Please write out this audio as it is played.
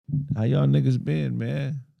How y'all niggas been,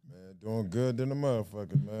 man? Man, doing good than the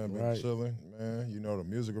motherfuckers, man. Been chilling, man. You know the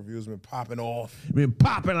music reviews been popping off. Been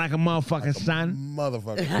popping like a motherfucking son.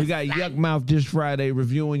 Motherfucker. We got Yuck Mouth this Friday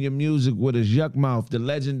reviewing your music with us. Yuck Mouth, the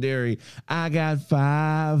legendary I Got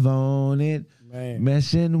 5 on it. Man.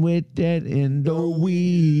 Messing with that Indo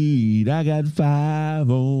weed. I got 5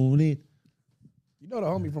 on it. You know the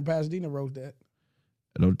homie from Pasadena wrote that.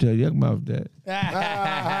 Don't tell Yuck Mouth that.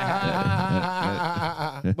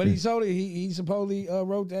 But he supposedly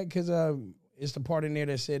wrote that because it's the part in there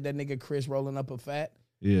that said that nigga Chris rolling up a fat.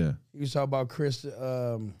 Yeah. He was talking about Chris,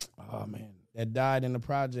 that died in the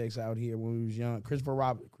projects out here when we was young. Chris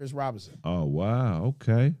Robinson. Oh, wow.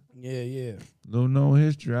 Okay. Yeah. Little known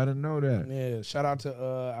history. I didn't know that. Yeah. Shout out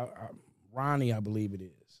to Ronnie, I believe it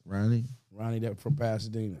is. Ronnie? Ronnie that from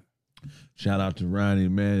Pasadena. Shout out to Ronnie,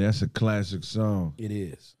 man. That's a classic song. It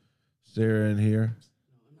is. Sarah in here.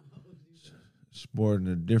 Sporting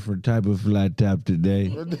a different type of flat top today.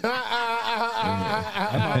 It's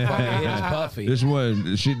puffy. This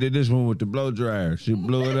one, she did this one with the blow dryer. She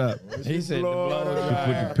blew it up. He said the blow Put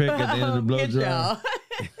dryer. the pick at the end of the blow dryer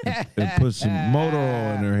and put some motor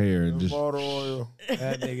oil in her hair. And just Motor oil.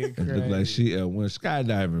 That nigga it looked crazy. like she went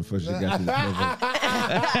skydiving before she got to the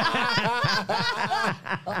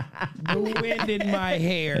The wind in my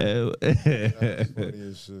hair. Funny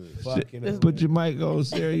as shit. Fucking Put your mic on,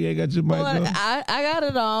 Sarah. You ain't got your mic Well, on. I got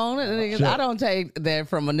it on. Niggas, Sure. I don't take that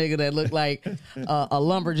from a nigga that look like a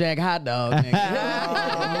lumberjack hot dog. Nigga.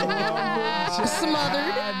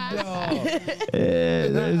 Smothered.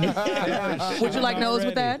 Would you like nose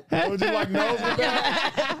with that? Would you like nose with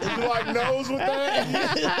that? Would you like nose with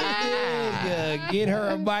that? Get her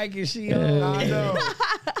a bike and she I know.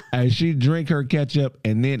 And she drink her ketchup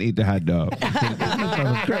and then eat the hot dog.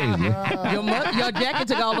 That's crazy. Your jacket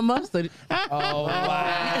took all the mustard. Oh,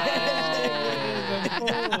 wow.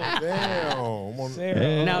 Damn.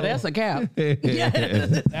 Sarah, Now that's a cap.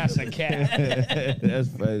 that's a cat. That's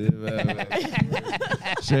funny. Man.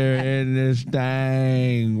 Sarah in this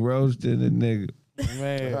thing, roasting the nigga.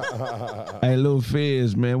 Man. Hey, Lil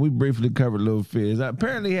Fizz, man, we briefly covered Lil Fizz.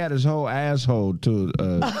 Apparently he had his whole asshole to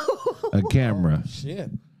a camera. Shit.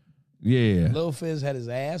 Yeah. Lil Fizz had his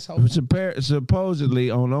asshole. Supposedly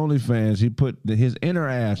on OnlyFans, he put his inner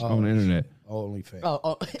ass on the internet. OnlyFans.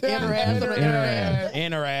 Oh, inner ass.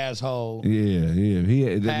 Inner asshole. Yeah. He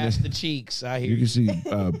had, Past the cheeks. I hear you can see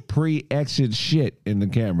pre-exit shit in the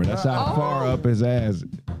camera. That's how far up his ass.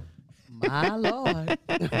 My Lord.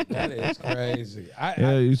 That is crazy.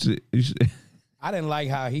 Yeah, you see. I didn't like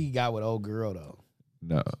how he got with old girl though.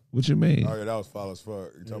 No, what you mean? Oh, yeah, that was foul as fuck.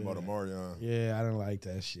 You talking about Omarion. Yeah, I didn't like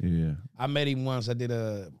that shit. Yeah. I met him once. I did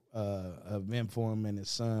a event for him and his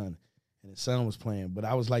son was playing. But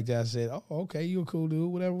I was like that. I said, "Oh, okay, you a cool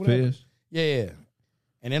dude, whatever." Fizz? Yeah.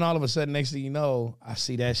 And then all of a sudden, next thing you know, I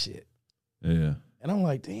see that shit, Yeah. and I'm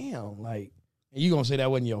like, "Damn!" Like, and you gonna say that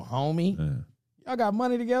wasn't your homie? Yeah. Y'all got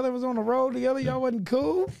money together, was on the road together. Y'all wasn't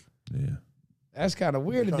cool. Yeah. That's kind of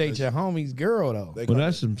weird to date your homie's girl though. They Well,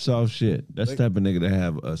 that's some soft shit. That's the type of nigga to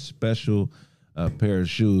have a special pair of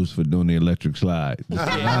shoes for doing the electric slide. These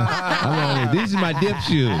are my dip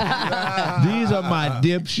shoes. These are my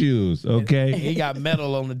dip shoes, okay? He got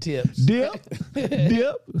metal on the tips. Dip.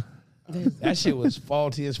 That shit was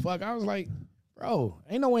faulty as fuck. I was like, bro,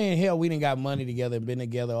 ain't no way in hell we didn't got money together and been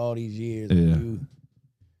together all these years. Yeah.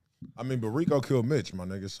 I mean, but Rico killed Mitch, my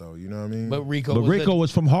nigga, so you know what I mean? But Rico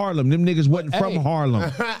was from Harlem. Them niggas wasn't from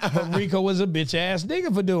Harlem. but Rico was a bitch ass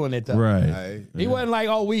nigga for doing it though. Right. Hey, He wasn't like,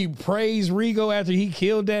 oh, we praised Rico after he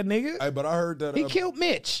killed that nigga. hey, but I heard that. He killed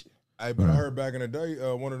Mitch. Hey, but I heard back in the day,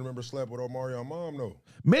 one of the members slept with Omarion mom, though.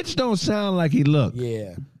 Mitch don't sound like he look.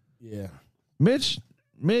 Yeah.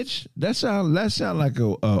 Mitch, that sound like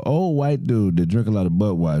a old white dude that drink a lot of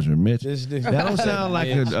Budweiser. Mitch, that don't sound like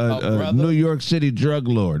a New York City drug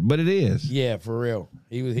lord, but it is. Yeah, for real.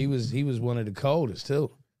 He was one of the coldest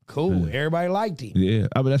too. Cool. Everybody liked him. Yeah,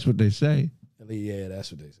 I mean that's what they say. Yeah,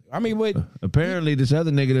 that's what they say. I mean, but Apparently, this other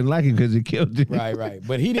nigga didn't like him because he killed him. right.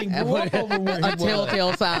 But he didn't grow up over where he A was.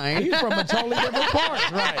 telltale sign. He's from a totally different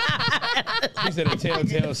part. Right. He said a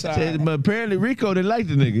telltale sign. But apparently, Rico didn't like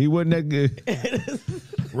the nigga. He wasn't that good.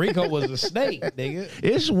 Rico was a snake, nigga.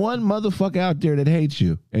 It's one motherfucker out there that hates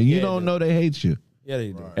you, and you don't know they hate you. Yeah,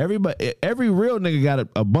 they do. Every real nigga got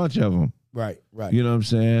a bunch of them. Right. You know what I'm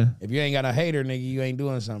saying? If you ain't got a hater, nigga, you ain't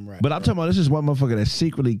doing something right. But I'm talking about this is one motherfucker that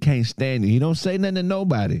secretly can't stand you. He don't say nothing to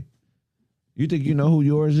nobody. You think you know who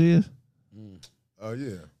yours is? Oh,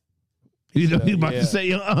 yeah. You know you about yeah. to say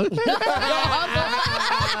your uncle.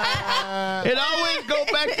 It always go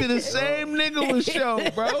back to the same nigga with show,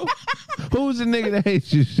 bro. Who's the nigga that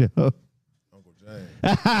hates you, show? Uncle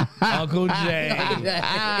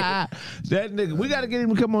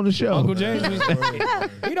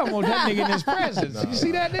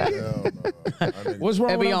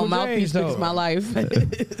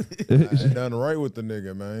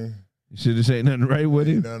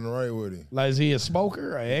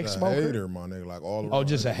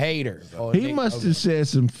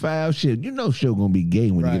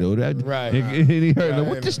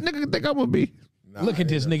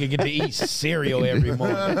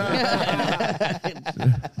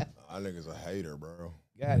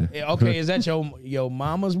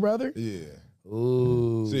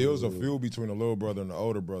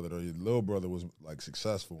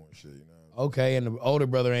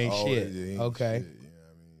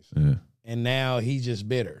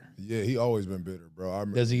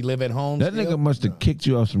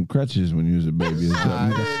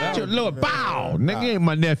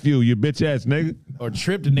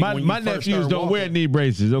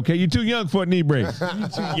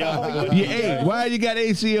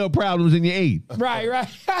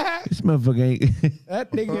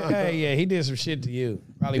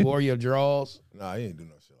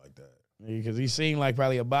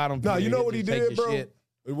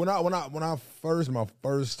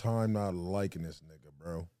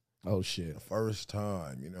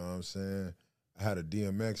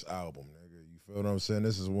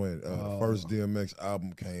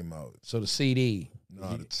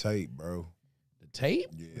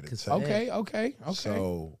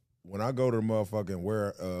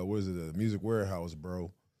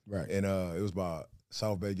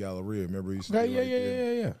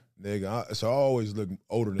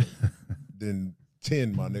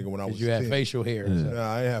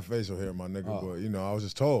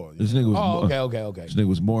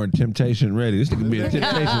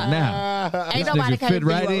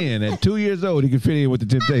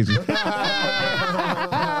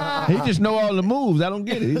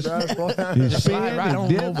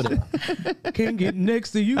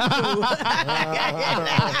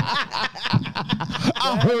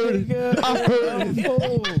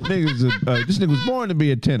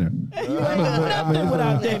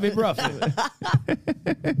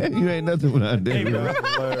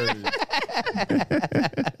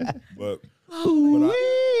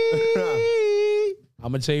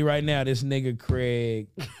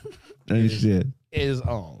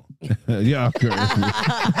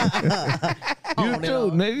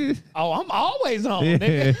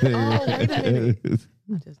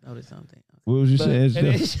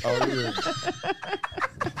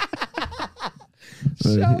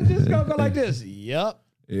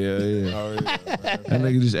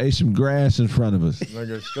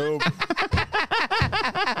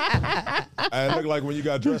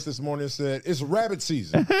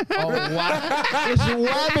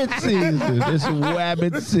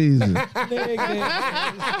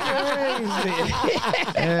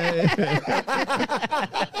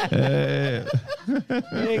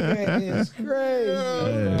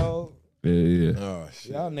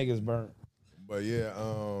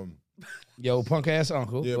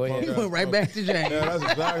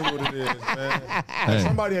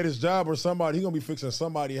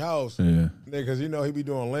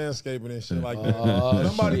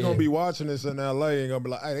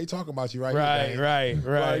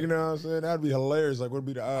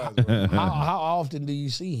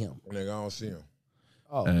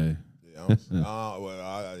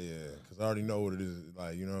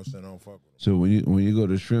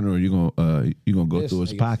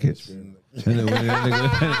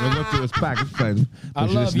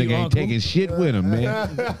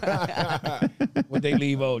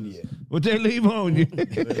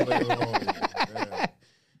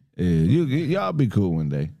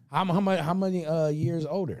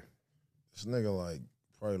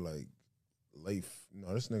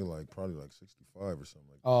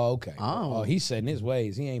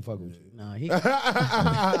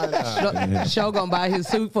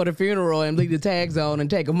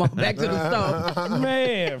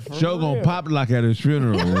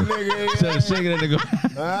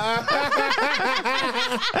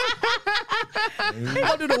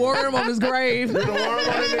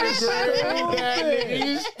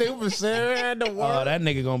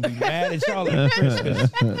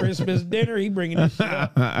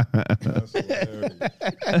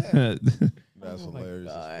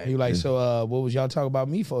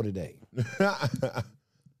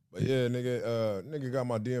But yeah, nigga got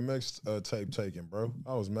my DMX tape taken, bro.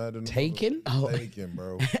 I was mad at him. Taken? Taken,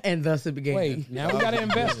 bro. And thus it began. Wait, now we gotta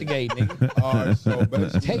investigate, nigga. All right, so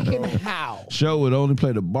basically, Taken bro, how? Show would only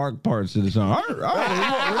play the bark parts of the song. Arr, arr,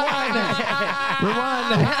 rewind that.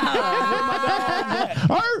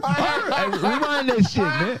 Arr, arr, rewind that shit,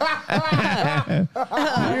 man. You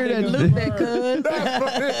hear that? Look that cuz.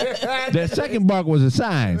 That second bark was a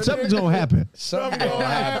sign. Something's gonna happen. something gonna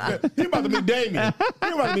happen. He about to be Damien. He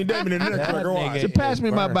about to be Damien in the next record. nigga- So pass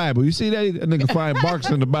me my Bible. You see that? That nigga find barks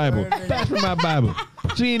in the Bible. Pass me my Bible.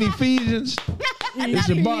 See in Ephesians? It's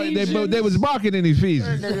a bark. They was barking in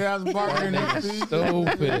Ephesians. Nigga, I was barking in his feet.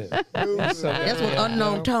 Stupid. That's what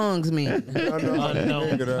unknown tongues mean.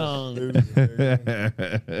 Unknown tongue.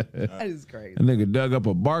 That is crazy. That nigga dug up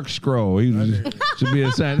a bark scroll. He was, should be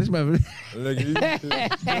a sign. This motherfucker.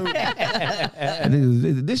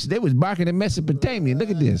 This they was barking in Mesopotamia. Look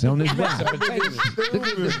at this on this block. Look at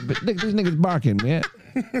this nigga's barking, man.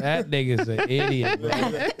 That nigga's an idiot, bro.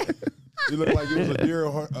 You look like you was a deer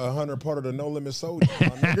hunter, part of the No Limit Soldier. My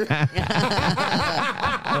nigga.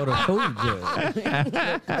 Oh, the food judge.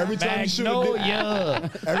 Every time you shoot a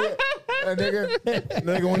deer,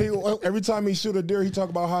 nigga, when every time he shoot a deer, he talk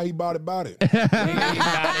about how he bought it. Ride it.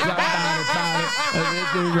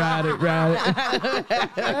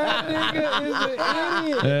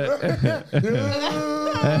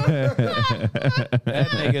 That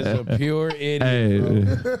nigga's a pure idiot. Hey,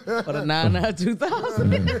 For the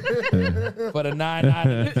 9-9-2000. For the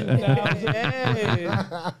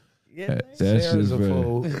 9-9-2000. that's Sarah's just a funny.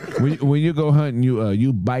 fool. When you go hunting,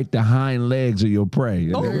 you bite the hind legs of your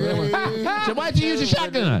prey. So why'd you use a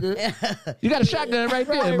shotgun? You got a shotgun right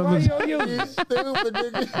there. Why you don't use it? Stupid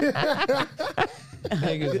nigga.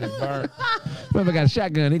 Niggas is burnt. Whoever got a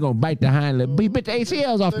shotgun, he gonna bite the hind leg. He bit the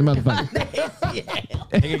ACLs off the motherfucker.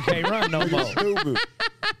 Nigga can't run no more. Stupid.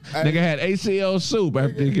 Nigga had ACL soup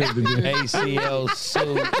after he killed the guy. ACL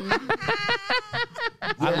soup.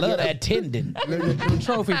 I love that tendon.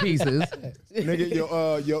 Trophy pieces.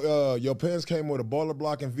 Nigga, your pants came with a baller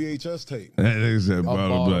block and VHS tape. That nigga said A ball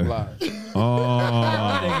ball blood. block.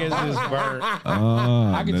 Oh, Niggas is burnt.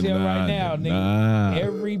 I I can tell right now, nigga,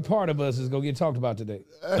 every part of us is gonna get talked about today.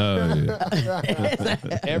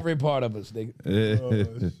 Every part of us, nigga.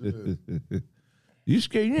 You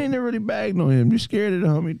scared? You ain't never really bagged on him. You scared of the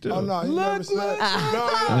homie too. Oh, no, he never said.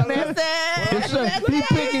 He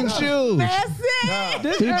picking shoes.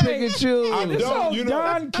 He picking shoes.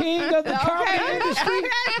 Don King of the comedy industry.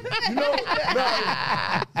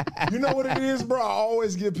 You know what it is, bro? I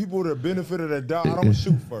always give people the benefit of the doubt. I don't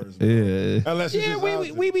shoot first, bro. Yeah. Unless it's Yeah,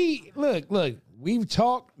 just we be look. We've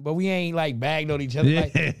talked, but we ain't like bagged on each other.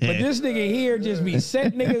 Like, but this nigga here just be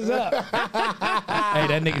setting niggas up. Hey,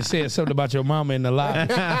 that nigga said something about your mama in the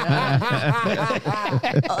lobby.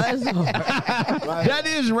 That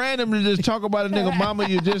is random to just talk about a nigga mama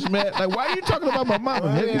you just met. Like, why are you talking about my mama,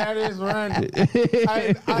 nigga? That is random.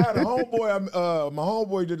 I had a homeboy. My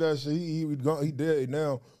homeboy did that shit. He dead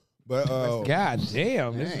now. But God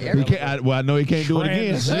damn. This is He can't, I know he can't do it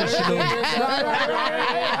again.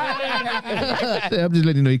 I'm just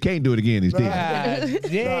letting you know he can't do it again. He's dead. God he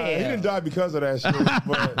damn. didn't die because of that shit. But,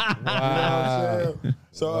 you know what I'm saying?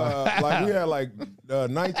 So like we had like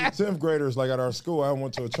 9th and 10th graders like at our school. I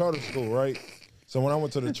went to a charter school, right? So when I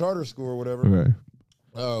went to the charter school or whatever, Right.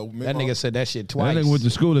 That nigga said that shit That twice. nigga went to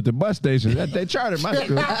school at the bus station. They chartered my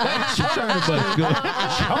school. Charter bus school.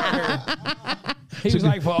 He was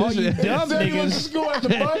like, for all you dumb Said he went to niggas, school at the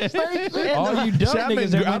bus station. all you dumb See, I'm niggas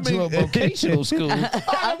in- that I'm went to a in- vocational school. I'm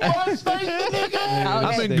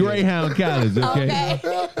in Greyhound College, okay?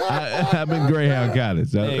 I'm in Greyhound College.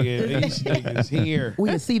 Nigga, these niggas here.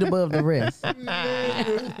 We a seat above the rest.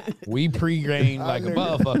 We pre-game like a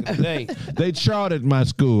motherfucker today. They chartered my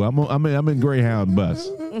school. I'm in Greyhound bus.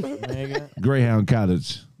 Nigga. Greyhound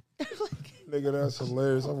College. Nigga, that's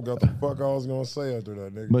hilarious. I forgot the fuck I was gonna say after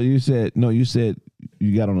that, nigga. But you said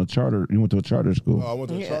you got on a charter. You went to a charter school. I went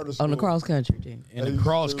to charter school. On the cross country team. In the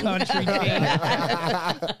cross country team.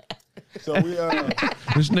 So we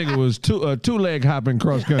This nigga was two-leg hopping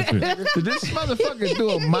cross country. Did this motherfucker do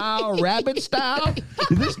a mile rabbit style? Did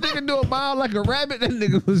this nigga do a mile like a rabbit? That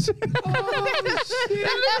nigga was.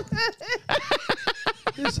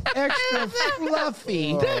 It's extra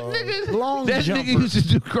fluffy. Long that nigga used to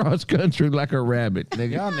do cross country like a rabbit,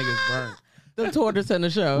 nigga. Y'all niggas burnt. The tortoise in the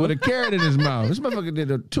show. With a carrot in his mouth. This motherfucker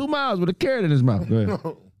did 2 miles with a carrot in his mouth. Go ahead.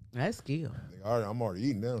 That's skill. I'm already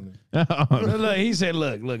eating now. Look, he said,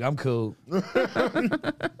 look, I'm cool.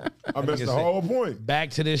 I missed the whole point.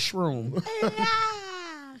 Back to this shroom.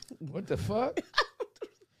 What the fuck?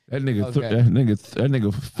 That nigga, Okay. that nigga,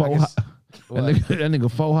 That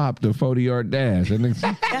nigga four-hopped a 40-yard dash. That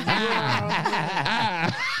nigga,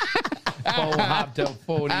 Hopped up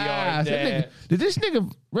 40-yard dash. did this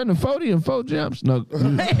nigga run a 40 and 4 jumps? No. Four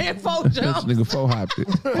This jumps. nigga four-hopped it.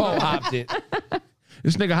 Hopped it.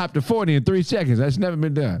 This nigga hopped a 40 in 3 seconds. That's never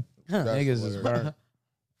been done. Niggas is burnt.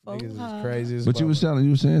 Niggas is crazy as But you fuck.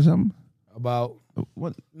 was saying something? About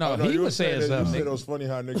What? no, No, he you was saying that- You something. said it was funny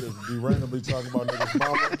how niggas be randomly talking about niggas'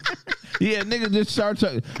 mama. Yeah, nigga just start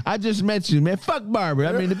talking. I just met you, man. Fuck Barbara.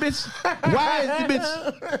 I mean, the bitch. Why is the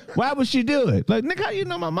bitch? Why would she do it? Like, nigga, how you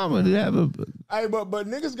know my mama to have a? Hey, but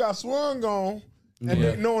niggas got swung on, and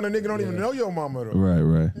they knowing a nigga don't even know your mama though.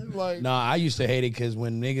 Right. It's like, No, I used to hate it because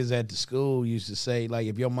when niggas at the school used to say like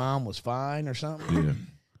if your mom was fine or something, Yeah.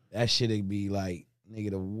 that shit'd be like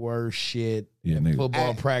nigga the worst shit Yeah, in nigga.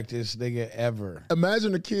 football practice nigga ever.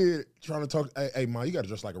 imagine a kid trying to talk. Hey, ma, you got to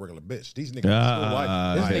dress like a regular bitch. These niggas still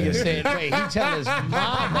like This you. nigga said, wait, he tell his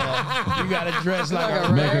mama you gotta dress like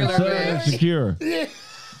a Make her Regular so bitch. insecure.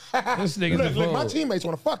 This nigga's a Look, my fool. teammates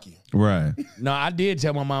want to fuck you. Right. No, I did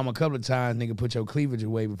tell my mom a couple of times, nigga, put your cleavage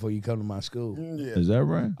away before you come to my school. Yeah. Is that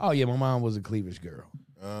right? Oh yeah, my mom was a cleavage girl.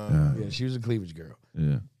 Yeah, she was a cleavage girl.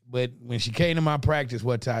 Yeah. But when she came to my practice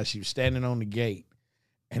one time, she was standing on the gate,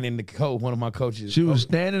 and then one of my coaches, She was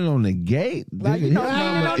standing on the gate. Like, Nigga, you know, his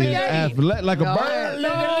leaning mama on the is gate. athletic, like a No, bird.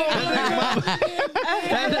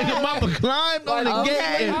 That nigga mama climbed on the Okay.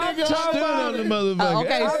 gate and I'm stood talking on the motherfucker.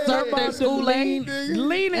 Okay, I'm surf talking that about school the lane.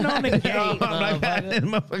 leaning on the gate. I'm like, motherfucker. that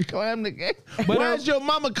motherfucker climbed the gate. Where's your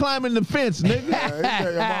mama climbing the fence, nigga? He said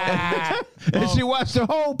your mama- And she watched the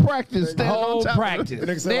whole practice. standing on Whole top of it. practice. The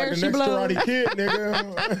nigga said There like the she next blows. Karate Kid,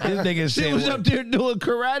 nigga. This nigga She said, was what? up there doing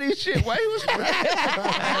karate shit while he was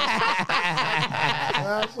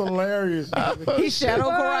That's hilarious. He shadow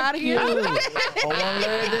karate you. On one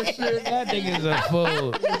leg and shit. That nigga's a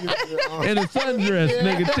fool. in a sundress,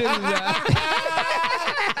 nigga. Titties out.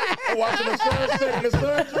 Watching the sunset in the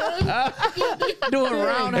sundress. Doing And then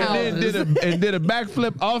roundhouses. did a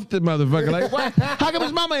backflip off the motherfucker. Like, what? How come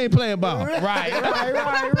his mama ain't playing ball? Right.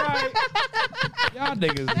 Y'all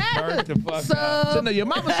niggas burnt the fuck out. So no, your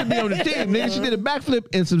mama should be on the team, nigga. She did a backflip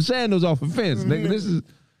and some sandals off a fence, nigga. This is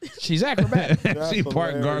She's acrobatic. she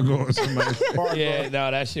parked hilarious. gargoyle somebody. Yeah, no,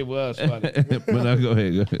 that shit was funny. But no, go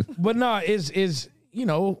ahead. But no, it's you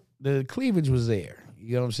know, the cleavage was there.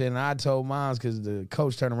 You know what I'm saying? And I told moms because the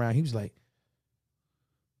coach turned around. He was like,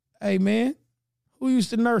 "Hey man, who used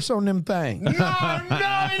to nurse on them things?"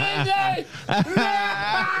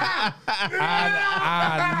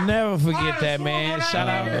 I never forget that, man. Shout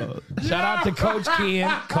out to Coach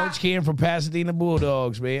Ken from Pasadena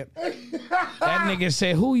Bulldogs, man. That nigga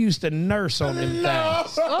said, "Who used to nurse on them things?"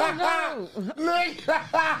 Oh no.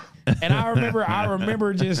 And I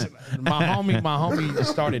remember just my homie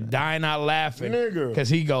just started dying out laughing. Nigga. Because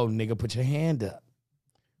he go, nigga, put your hand up.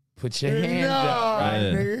 Put your hand Nah, up. Right?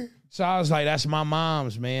 nigga. So I was like, that's my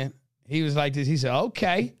mom's, man. He was like this. He said,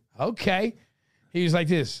 okay. He was like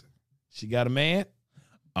this. She got a man?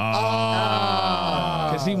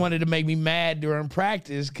 Because he wanted to make me mad during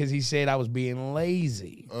practice because he said I was being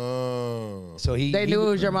lazy. So They knew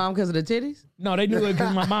it was your mom because of the titties? No, they knew it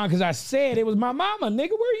because my mom, because I said it was my mama.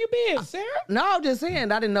 Nigga, where you been, Sarah? No, I'm just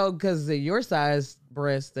saying. I didn't know because of your size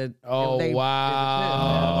breast that. Oh, they-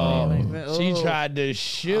 wow. She Oh. tried to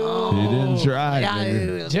shoot. He didn't try. Yeah,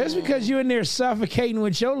 nigga. Just because you in there suffocating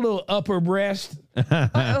with your little upper breast. what?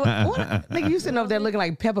 Nigga, you sitting up there looking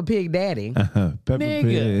like Peppa Pig daddy. Peppa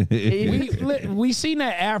Nigga. Pig. we seen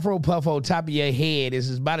that Afro puff on top of your head.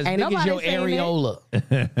 It's about as Ain't big as nobody your saying that. areola.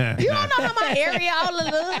 You don't know how my areola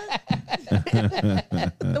look.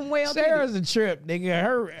 Them well Sarah's a trip, nigga.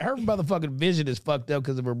 Her motherfucking vision is fucked up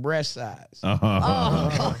because of her breast size.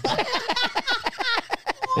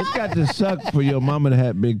 It's got to suck for your mama to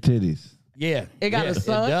have big titties. Yeah. It got yeah, a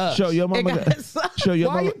son? It does. Show your It mama. got some- Show your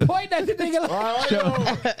Why mama. you pointing at the nigga like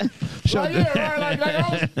Show,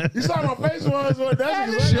 You saw my face was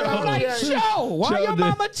that's Show. I'm like, show. Why Show your the-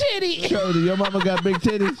 mama titty? show that your mama got big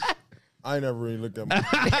titties. I ain't never really looked at my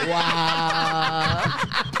Wow.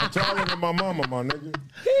 I'm taller than my mama, my nigga.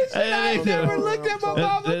 I never looked at my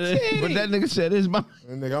mama But titty. that nigga said his mama.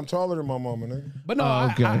 And nigga, I'm taller than my mama, nigga. But no, Oh,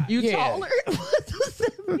 okay. You yeah. taller? What does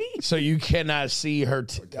that mean? So you cannot see her.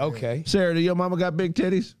 Okay. Sarah, do your mama got big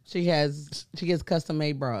titties? She gets custom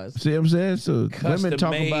made bras. See what I'm saying? So women talk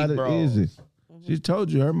Custom-made about it bras. easy. She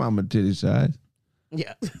told you her mama titty size.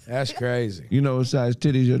 Yeah. That's crazy. You know what size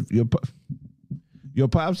titties your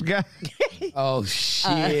pops got? Oh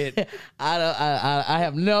shit. I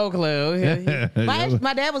have no clue.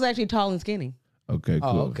 My dad was actually tall and skinny. Okay, cool.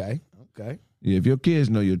 Oh, okay. Yeah, if your kids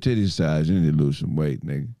know your titty size, you need to lose some weight,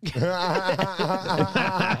 nigga.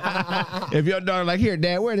 If your daughter like, here,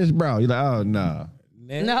 Dad, wear this bra. You're like, oh, no.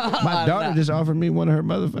 No, My daughter just offered me one of her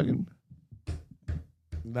motherfucking.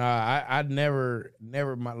 Nah, I never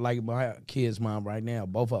like my kids' mom right now.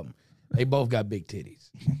 Both of them, they both got big titties.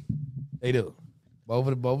 They do. Both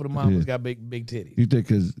of the mamas got big titties. You think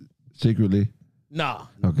because secretly? No.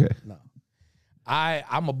 Okay. No.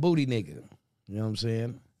 I'm a booty nigga. You know what I'm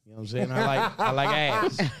saying? You know what I'm saying? I like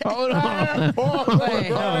ass. Hold on. Wait,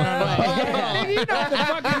 You know what the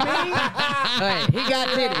fuck I mean? wait, he got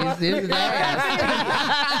titties. This is ass.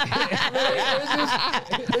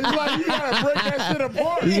 It's like you gotta break that shit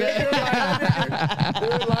apart. You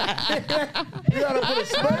gotta put a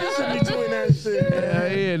space in between that shit.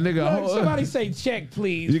 Yeah, nigga. Look, somebody say check,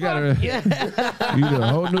 please. You gotta. You need a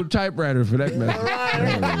whole new typewriter for that mess.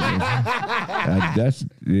 That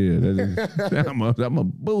is. I'm a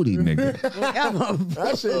booty nigga.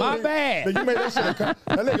 That shit, My nigga, bad. You made that shit. That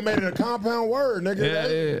nigga made it a compound word,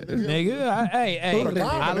 nigga. Nigga, hey, Put a I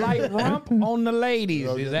comment. like rump on the ladies.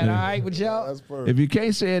 Is that all right with y'all? That's perfect. If you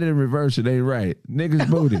can't say it in reverse, it ain't right. Niggas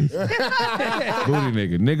booty. Booty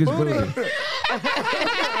nigga. Niggas booty.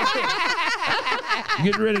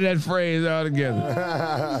 Get rid of that phrase altogether.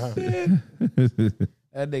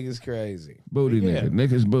 That nigga's crazy. Booty Yeah. nigga.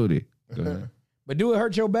 Niggas booty. Go ahead. But do it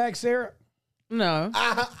hurt your back, Sarah? No.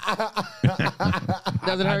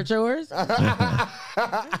 Does it hurt yours?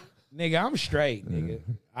 Nigga, I'm straight, nigga.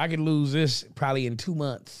 I could lose this probably in 2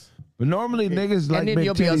 months. But normally niggas like And then big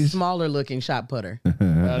you'll be a titties. smaller looking shot putter.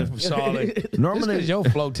 Solid. Normally- Because your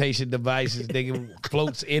flotation devices, nigga,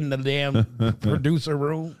 floats in the damn producer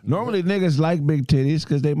room. Normally niggas like big titties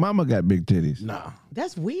because they mama got big titties. Nah.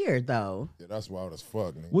 That's weird though. Yeah, that's wild as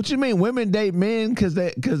fuck, nigga. What you mean? Women date men because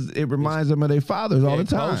it reminds them of their fathers all the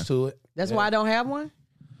time. Close to it. That's why I don't have one.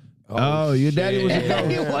 Oh, your daddy was a shit.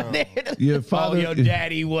 ghost. Your Oh, father. your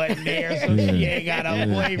daddy wasn't there, so she ain't got a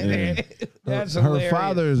boyfriend. That's her hilarious.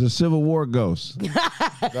 father is a Civil War ghost.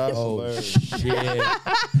 That's hilarious. Shit.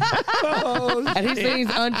 Oh, And he sings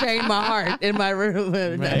 "Unchain My Heart" in my room.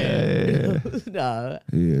 Yeah. No.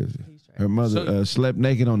 Yes. Her mother slept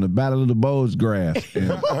naked on the Battle of the Bows grass,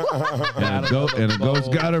 and a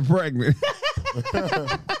ghost got her pregnant.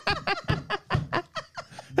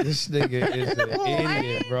 this nigga is an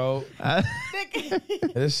idiot, bro.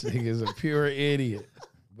 This nigga is a pure idiot,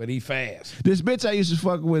 but he fast. This bitch I used to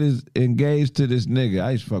fuck with is engaged to this nigga.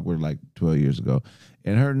 I used to fuck with her like 12 years ago,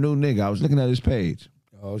 and her new nigga. I was looking at his page.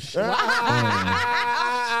 Oh shit!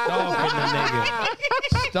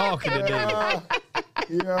 Stalking the nigga.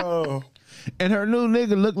 Yo. And her new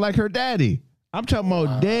nigga looked like her daddy. I'm talking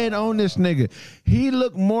about dead on this nigga. He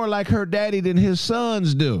looked more like her daddy than his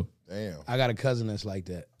sons do. Damn. I got a cousin that's like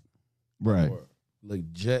that. Right. Look,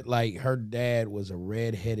 just like her dad was a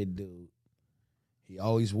red-headed dude. He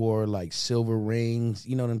always wore like silver rings,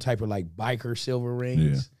 you know, them type of like biker silver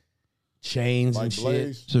rings, chains Like and shit.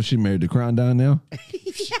 Blaze. So she married the Crown down now?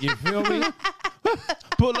 You feel me?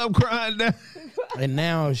 Pull up Crown down. And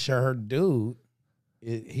now her dude,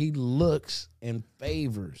 he looks and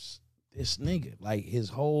favors this nigga, like his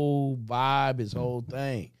whole vibe, his whole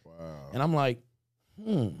thing. Wow. And I'm like,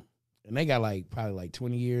 And they got like probably like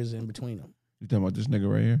 20 years in between them. You talking about this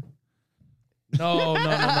nigga right here? No.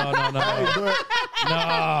 No.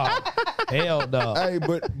 Hell no. Hey,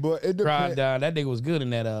 but it Crime depends. down. That nigga was good in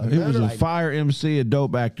that. He was a like, fire MC, a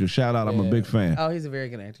dope actor. Shout out, I'm a big fan. Oh, he's a very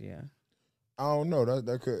good actor. Yeah. I don't know.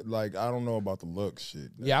 That could like I don't know about the look shit.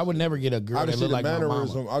 Yeah, I would never get a girl I can that see looked the like my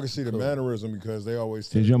mannerism. mama. I can see the mannerism because they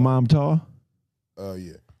always. Is your mom tall?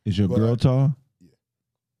 Yeah. Is your But girl tall? Yeah.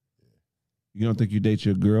 You don't think you date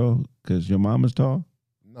your girl because your mom is tall?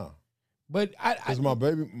 No. But I Because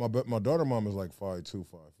my daughter mom is like 5'2",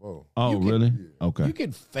 5'4". Oh, You can- really? Yeah. Okay. you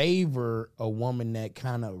could favor a woman that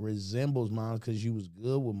kind of resembles moms because you was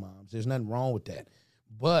good with moms. There's nothing wrong with that.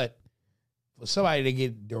 But for somebody to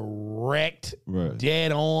get direct, Right.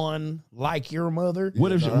 dead on like your mother,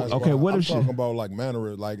 What if she- that's okay, why what I'm if she- talking about like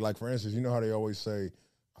mannerism, like for instance, you know how they always say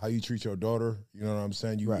how you treat your daughter. You know what I'm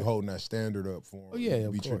saying? You Right. holding that standard up for them. Oh, yeah, You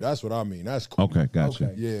of be treated- course. That's what I mean. That's cool. Okay, gotcha.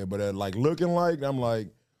 Okay. Yeah, but like looking like I'm like,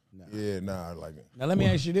 yeah, nah, I like it. Now let me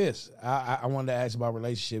ask you this. I wanted to ask about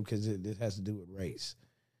relationship because this has to do with race.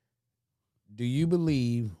 Do you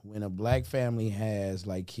believe when a black family has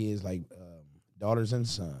like kids, like daughters and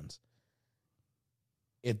sons,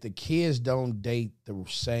 if the kids don't date the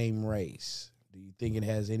same race, do you think it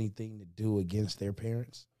has anything to do against their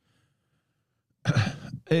parents?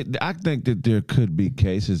 I think that there could be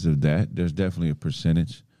cases of that. There's definitely a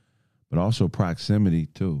percentage, but also proximity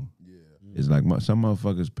too. Yeah. It's like some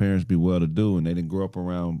motherfuckers' parents be well to do and they didn't grow up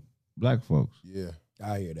around black folks. Yeah.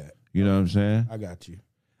 I hear that. You know what I'm saying? I got you.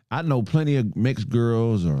 I know plenty of mixed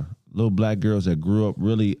girls or little black girls that grew up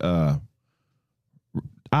really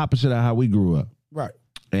opposite of how we grew up. Right.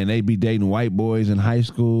 And they be dating white boys in high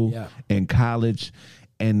school Yeah. and college,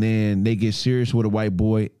 and then they get serious with a white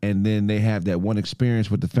boy, and then they have that one experience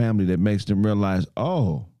with the family that makes them realize,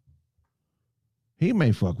 oh, he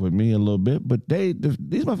may fuck with me a little bit, but these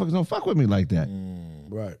motherfuckers don't fuck with me like that.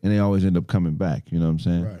 Right. And they always end up coming back, you know what I'm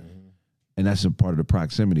saying? Right. And that's a part of the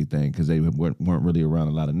proximity thing because they weren't really around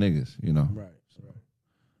a lot of niggas, you know? Right.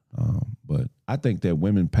 But I think that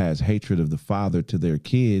women pass hatred of the father to their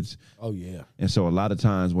kids. Oh yeah. And so a lot of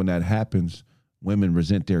times when that happens, women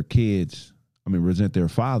resent their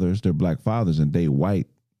fathers, their black fathers, and date white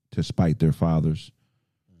to spite their fathers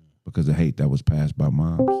because of hate that was passed by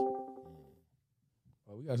moms.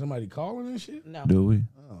 Oh, we got somebody calling and shit? No. Do we?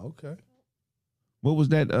 Oh, okay. What was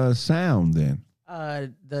that sound then?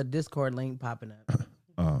 The Discord link popping up.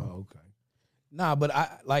 Oh, okay. Nah, but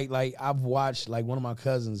I like I've watched like one of my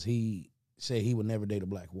cousins, he said he would never date a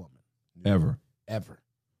black woman. Ever.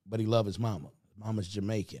 But he loved his mama. His mama's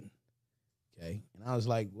Jamaican. Okay. And I was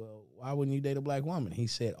like, well, why wouldn't you date a black woman? He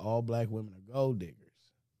said all black women are gold diggers.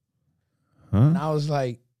 And Huh? I was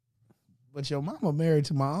like, but your mama married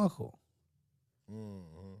to my uncle.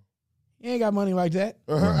 He ain't got money like that.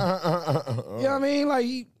 You know what I mean? Like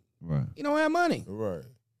he Right. don't have money. Right.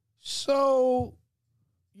 So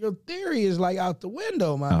your theory is like out the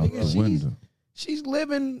window, my Out nigga. the window. She's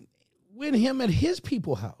living with him at his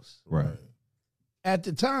people house Right. at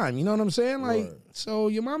the time. You know what I'm saying? Like, Right. so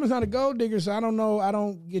your mama's not a gold digger, so I don't know. I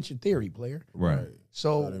don't get your theory, player. Right.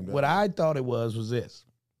 So Let him what down. I thought it was this.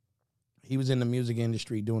 He was in the music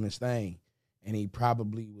industry doing his thing, and he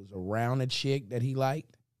probably was around a chick that he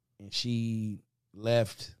liked, and she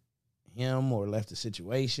left him or left the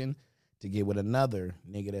situation to get with another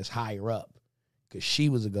nigga that's higher up because she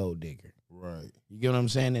was a gold digger. Right. You get what I'm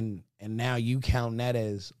saying? And now you count that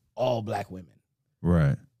as all black women.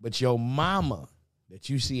 Right. But your mama that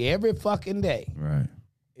you see every fucking day Right.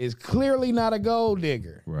 is clearly not a gold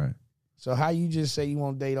digger. Right. So how you just say you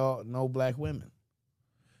won't date no black women?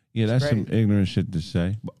 Yeah, It's that's some crazy. ignorant shit to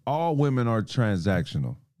say. But all women are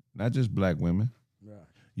transactional, not just black women. Right.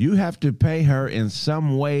 You have to pay her in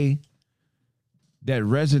some way that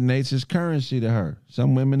resonates as currency to her.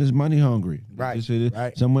 Some women is money hungry. Right, You see this?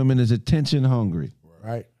 right. Some women is attention hungry.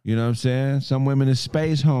 Right. You know what I'm saying? Some women is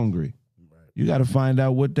space hungry. You got to find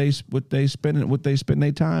out what they spend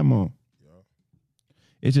their time on.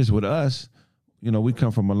 It's just with us, you know, we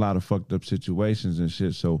come from a lot of fucked up situations and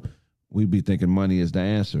shit, so we be thinking money is the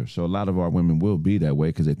answer. So a lot of our women will be that way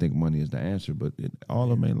because they think money is the answer, but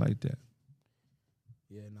all of them ain't like that.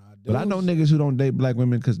 Yeah, nah. But I know dudes- niggas who don't date black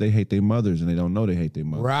women because they hate their mothers and they don't know they hate their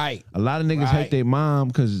mothers. Right. A lot of niggas Right. hate their mom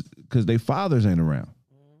because their fathers ain't around.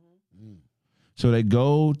 So they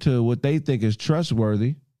go to what they think is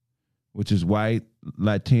trustworthy, which is white,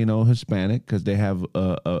 Latino, Hispanic, because they have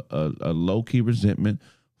a low key resentment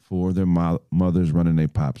for their mothers running their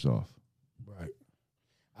pops off. Right.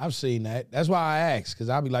 I've seen that. That's why I asked, because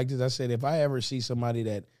I'll be like this. I said, if I ever see somebody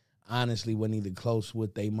that honestly wasn't either close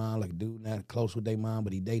with their mom, like a dude not close with their mom,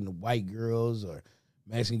 but he dating the white girls or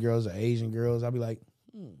Mexican girls or Asian girls, I'll be like,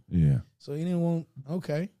 Yeah, so he didn't want,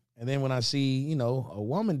 okay. And then when I see, a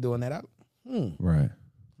woman doing that, right.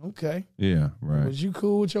 okay. Yeah, right. Was you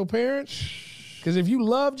cool with your parents? Because if you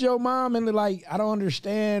loved your mom and like, I don't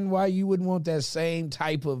understand why you wouldn't want that same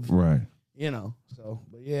type of, Right. So,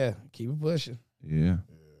 but yeah, keep it pushing. Yeah.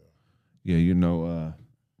 Yeah,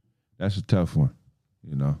 that's a tough one.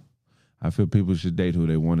 I feel people should date who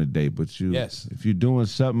they want to date, but Yes. if you're doing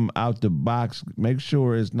something out the box, make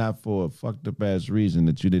sure it's not for a fucked up ass reason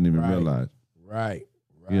that you didn't even Right. realize. Right.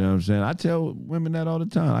 You know what I'm saying? I tell women that all the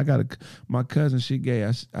time. I got my cousin, she gay.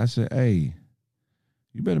 I said, hey,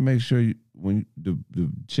 you better make sure when the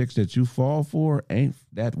chicks that you fall for ain't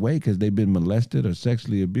that way because they've been molested or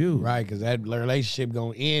sexually abused. Right, because that relationship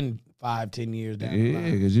gonna end 5-10 years down the Yeah,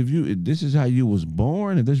 line. because if this is how you was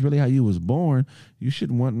born, if this is really how you was born, you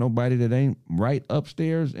shouldn't want nobody that ain't right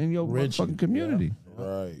upstairs in your Rich, fucking community.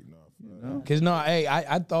 Right. No. Because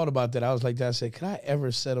I thought about that. I was like that. I said, could I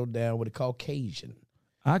ever settle down with a Caucasian?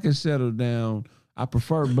 I can settle down. I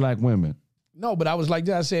prefer black women, No, but I was like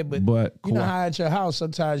that. I said, but you know how at your house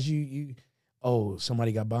sometimes you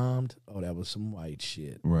somebody got bombed. Oh, that was some white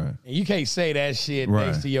shit. right? And you can't say that shit Right.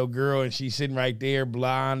 next to your girl and she's sitting right there,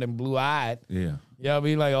 blonde and blue eyed. Yeah. Y'all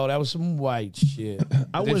be like, oh, that was some white shit.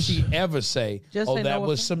 I Did wish- she ever say, Just oh, say that no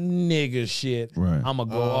was some nigga shit. Right. I'm going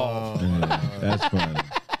to go off. Yeah, that's funny.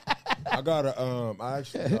 I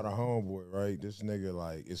actually got a homeboy, right? This nigga,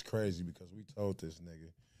 like, it's crazy because we told this nigga,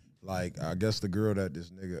 like I guess the girl that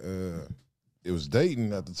this nigga it was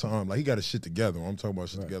dating at the time, like he got his shit together. I'm talking about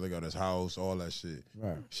shit together, got his house, all that shit.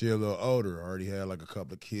 Right. She a little older, already had like a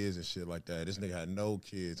couple of kids and shit like that. This nigga had no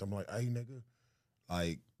kids. I'm like, hey nigga,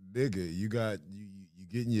 like nigga, you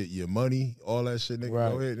getting your money, all that shit, nigga.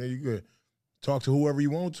 Right. Go ahead, nigga. You could talk to whoever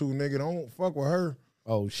you want to, nigga. Don't fuck with her.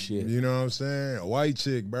 Oh shit. You know what I'm saying? A white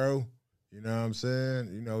chick, bro. You know what I'm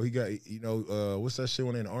saying? You know, he got, what's that shit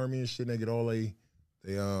when they in the army and shit, they get all they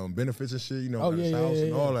benefits and shit, Oh, his yeah, house yeah, and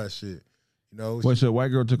yeah. all that shit. You know, Wait, so white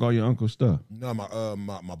girl took all your uncle's stuff? no,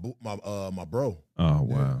 my bro. Oh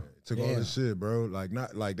wow. Took all this shit, bro. Like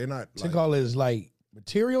they're not Took all his like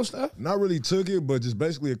material stuff? not really took it, but just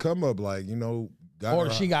basically a come up, like, got Or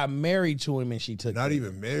her she got married to him and she took not it?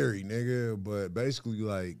 even married, nigga, but basically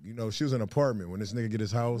like, she was in an apartment when this nigga get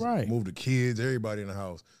his house, Right. moved the kids, everybody in the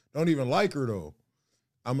house. Don't even like her though.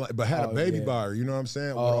 I'm like, but had a Oh, baby yeah. by her, you know what I'm saying?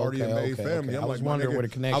 With Oh, already okay, a made okay, family. okay. I'm I like, was my wondering nigga, where the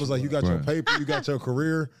connection I was like, you got was. your Right. paper, you got your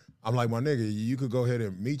career. I'm like, my nigga, you could go ahead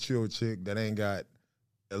and meet your chick that ain't got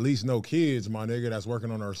at least no kids, my nigga, that's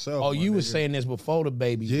working on herself. Oh, my you was nigga. saying this before the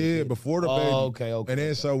baby. Yeah, before the baby. Oh, okay. And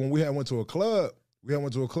then so when we went to a club, we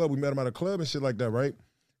met him at a club and shit like that, right?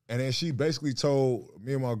 And then she basically told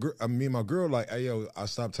me and my girl, like, hey yo, I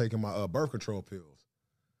stopped taking my birth control pills.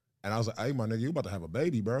 And I was like, hey my nigga, you about to have a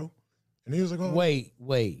baby, bro. And he was like, oh Wait.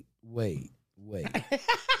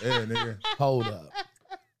 yeah, nigga. Hold up.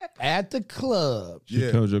 At the club, She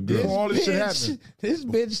Yeah. told your girl. Before all this shit happened. this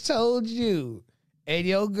bitch told you and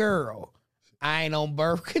your girl, I ain't on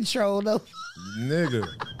birth control though. Nigga.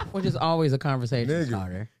 Which is always a conversation Nigga.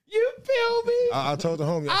 starter. You feel me? I told the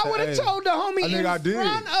homie. I said, would have hey, told the homie in nigga, I did.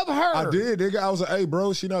 front of her. I did, nigga. I was like, hey,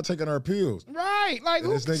 bro, she not taking her pills. Right. Like,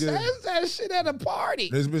 who This nigga- says that shit at a party?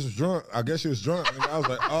 This bitch was drunk. I guess she was drunk. Nigga. I was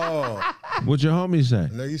like, oh. What your homie say?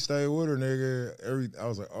 Nigga, he stayed with her, nigga. I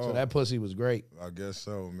was like, oh. So that pussy was great. I guess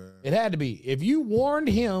so, man. It had to be. If you warned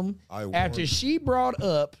him I warned after him. she brought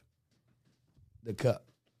up the cup,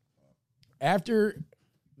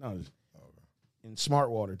 in smart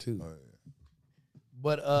water too. Oh, yeah.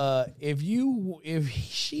 But if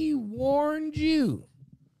she warned you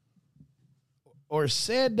or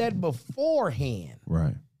said that beforehand,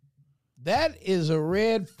 Right. that is a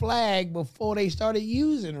red flag before they started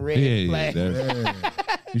using red Yeah, flags. Man.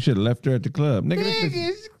 you should have left her at the club, nigga. this-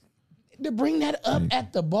 Niggas, to bring that up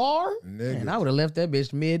at the bar. Nigga. And I would have left that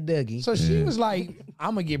bitch mid Dougie. So she Yeah. was like,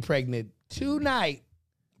 I'm gonna get pregnant tonight,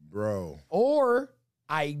 Bro. or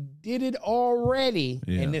I did it already,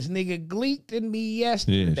 Yeah. and this nigga gleeked in me Yeah,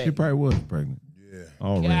 yesterday. she probably was pregnant Yeah.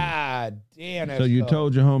 already. God damn. So that's you cold.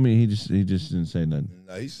 told your homie he just didn't say nothing.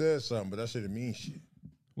 Nah, he said something, but that shit didn't mean shit.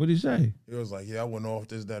 What'd he say? He was like, yeah, I went off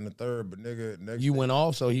this, that, and the third, but nigga, next You went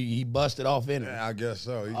off, so he busted off in it. Yeah, I guess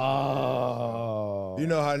so. Oh. You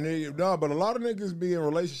know how niggas, no, but a lot of niggas be in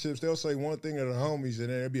relationships, they'll say one thing to the homies, and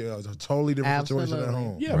then it'd be a totally different situation at Absolutely.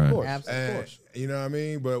 home. Yeah, Right. of course. Absolutely. Of And, course. you know what I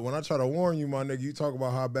mean? But when I try to warn you, my nigga, you talk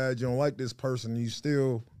about how bad you don't like this person, you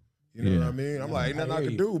still, you know Yeah. what I mean? I'm like, ain't nothing I hear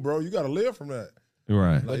can you. do, bro. You got to live from that.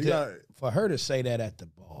 Right. Like, But you to- got, for her to say that at the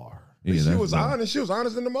bar. Yeah, she that's was bad. honest. She was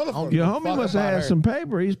honest in the motherfucker. Your Fuck homie must have about had her. some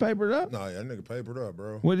paper. He's papered up. Nah, that nigga papered up,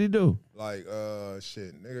 bro. What'd he do? Like,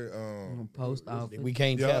 shit, nigga, Post office. We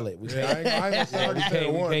can't yeah, tell it. We yeah, I ain't gonna say I already said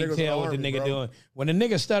can't, one. we Niggas can't in tell what the army, nigga bro. doing. When the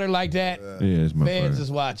nigga stutter like that, Yeah, it's my feds friend.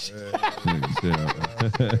 is watching. Nigga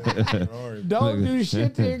Don't do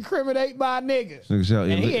shit to incriminate my nigga. sell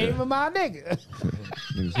And he ain't even my nigga.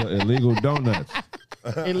 nigga sell illegal donuts.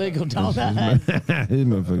 Illegal this donuts.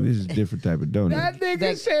 motherfucker, this is a different type of donut. That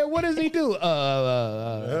nigga said, what does he do? Got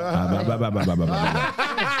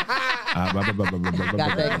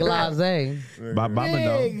that glazé.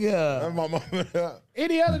 Nigga. My mama.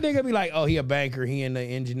 Any other nigga be like, oh, he a banker, he an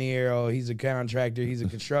engineer, or he's a contractor, he's a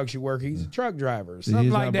construction worker, he's a truck driver, something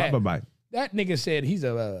He's like a that. baba bite. That nigga said he's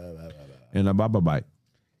a. And a baba bite.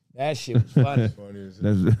 That shit was funny. Funny as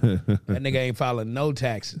hell. That's That nigga ain't filing no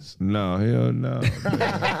taxes. no, hell no.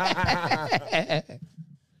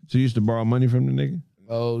 So you used to borrow money from the nigga?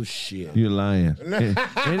 Oh shit! You lying.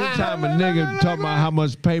 Anytime a nigga talk about how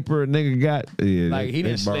much paper a nigga got, yeah, Like he they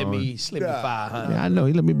didn't slip borrowing. me 500. Yeah, I know.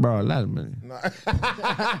 He let me borrow a lot of money.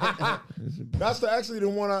 That's actually the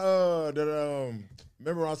one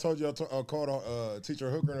remember I told you I called a teacher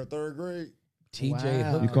a hooker in the third grade. TJ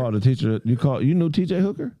Wow. Hook. You called the teacher. You knew TJ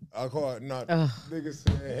Hooker? I called not Ugh. nigga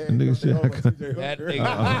said Nigga said, I TJ That Hooker.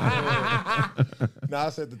 nigga, No, I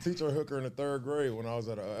said the teacher hooker in the third grade when I was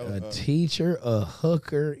at a teacher, a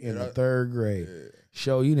hooker in the third grade.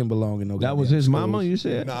 Show you didn't belong in no. That was goddamn his mama, schools. you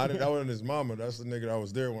said? No, that wasn't his mama. That's the nigga that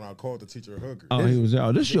was there when I called the teacher a hooker. Oh, he was there.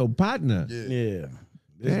 Oh, this your partner. Yeah. Yeah.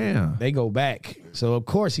 Damn. They go back. So, of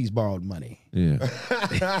course, he's borrowed money. Yeah.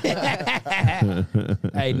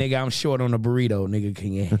 Hey, nigga, I'm short on a burrito. Nigga,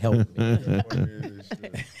 can you help me?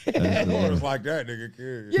 Of course, like that,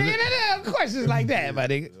 nigga. Yeah, of course it's like that, my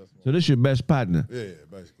nigga. So this your best partner. Yeah,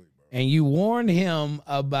 basically, bro. And you warned him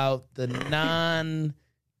about the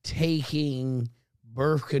non-taking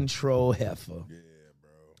birth control heifer. Yeah, bro.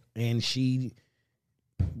 And she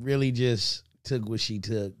really just took what she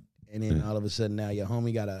took. And then all of a sudden now your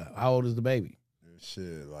homie got how old is the baby? Yeah,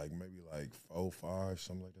 shit, like maybe like 4, 5,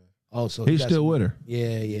 something like that. Oh, so He's still with her.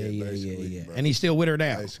 Yeah. basically, bro. And he's still with her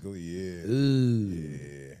now. Basically, yeah. Ooh.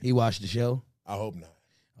 Yeah. He watched the show? I hope not.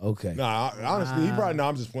 Okay. Nah, honestly, he probably. Nah,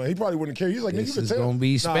 I'm just playing. He probably wouldn't care. He's like, nigga, you This could is tell. gonna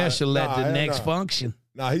be special at the next nah. function.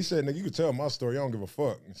 Nah, he said, nigga, you could tell my story. I don't give a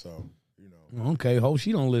fuck. So, you know, Okay, hope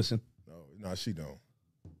she don't listen. no, nah, she don't.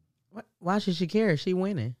 Why should she care? She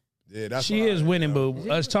winning. Yeah, that's She what is I- winning, you know. but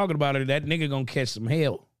us talking about her, that nigga gonna catch some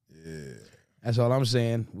hell. Yeah, That's all I'm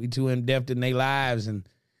saying. We too in depth in their lives, and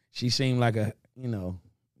she seemed like a,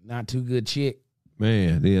 not too good chick.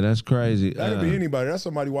 Man, yeah, that's crazy. that could be anybody. That's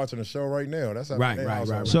somebody watching the show right now. That's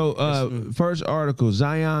Right. So, first article,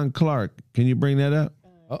 Zion Clark. Can you bring that up?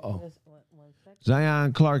 Uh-oh.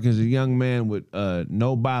 Zion Clark is a young man with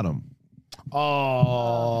no bottom.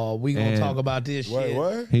 Oh, we gonna And- talk about this Wait, shit.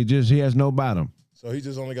 what? He has no bottom. So he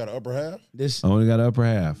just only got an upper half? This Only got upper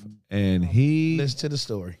half, and listen to the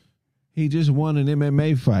story. he just won an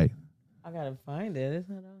MMA fight. I gotta find it. It's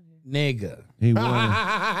not on here. Nigga. He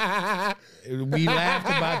won. We laughed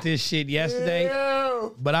about this shit yesterday,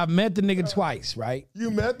 Yo, but I met the nigga twice, right?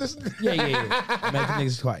 you met this? Yeah. I met the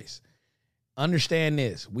niggas twice. Understand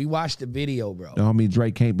this. We watched the video, bro. The homie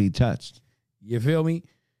Drake can't be touched. You feel me?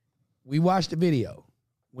 We watched the video.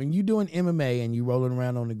 When you doing MMA and you rolling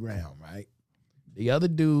around on the ground, right? The other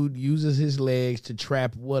dude uses his legs to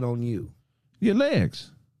trap what on you? Your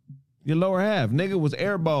legs, your lower half. Nigga was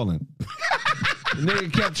airballing.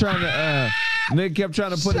 Nigga kept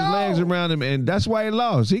trying to put his legs around him, and that's why he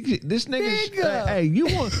lost. This nigga. Hey, you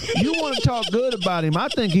want to talk good about him? I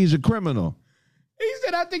think he's a criminal. He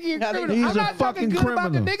said, I think he's a criminal. He's I'm a not talking fucking good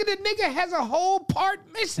about the criminal. nigga. The nigga has a whole part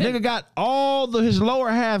missing. Nigga got his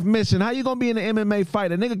lower half missing. How you gonna be in an MMA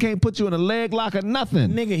fight? A nigga can't put you in a leg lock or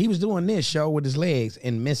nothing. Nigga, he was doing this show with his legs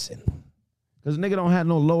and missing. Cause nigga don't have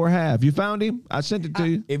no lower half. You found him? I sent it to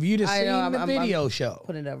you. If you'd have I seen know, the I'm video show,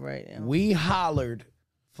 Put it up right now. we hollered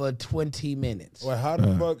for 20 minutes. Well, how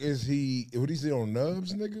the fuck is he? What he say on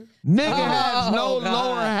nubs, nigga? Nigga has no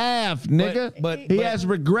lower half, nigga. But he has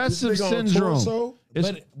regressive Nigga on syndrome. torso?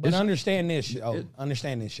 But understand this show.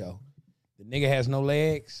 Understand this show. The nigga has no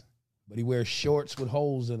legs, but he wears shorts with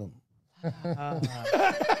holes in them.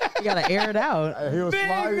 You gotta air it out. He'll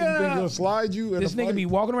slide. You think he'll slide you? In This a nigga fight? be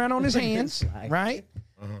walking around on his hands, right?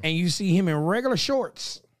 And you see him in regular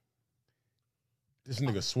shorts, This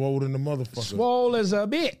nigga swole in the motherfucker. swole as a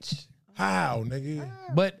bitch. How, nigga?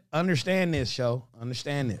 But understand this, show.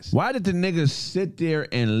 Understand this. Why did the nigga sit there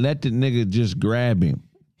and let the nigga just grab him?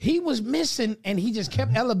 He was missing, and he just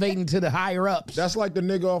kept elevating to the higher ups. That's like the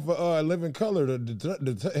nigga off of Living Color,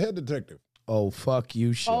 the head detective. Oh, fuck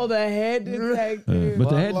you, shit. Oh, the head detective. But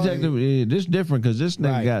the head detective, this different because this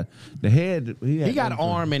nigga Right. got the head. He got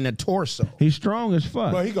arm in the torso. He's strong as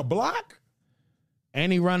fuck. But he could block?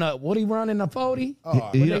 And he run up. What he run in the 40? Oh,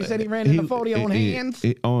 They said he ran in the 40 on hands?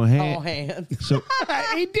 On hand. Oh, hands. So,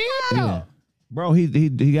 He did. yeah. Bro,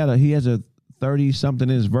 he has a 30 something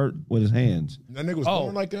in his vert with his hands. That nigga was Oh.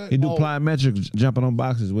 going like that? He do plyometrics jumping on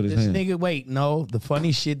boxes with his This hands. nigga, wait, no. The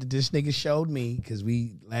funny shit that this nigga showed me, because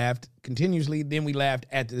we laughed continuously, then we laughed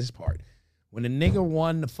at this part. When the nigga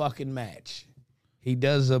won the fucking match, he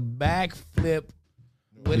does a backflip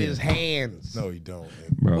with his hands. No, he don't.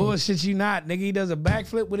 Bro. Bullshit you not, nigga. He does a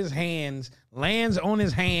backflip with his hands, lands on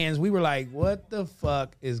his hands. We were like, what the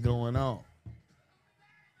fuck is going on?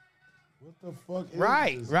 What the fuck is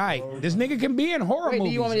Right, this, right. bro? This nigga can be in horror Wait, do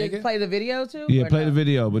movies, you want me to nigga. play the video too? Yeah, or play no? the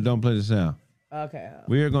video, but don't play the sound. Okay.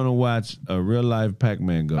 We are gonna watch a real life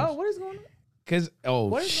Pac-Man ghost. Oh, what is going on? Cause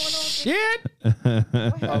What is shit,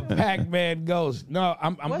 a Pac-Man ghost. No,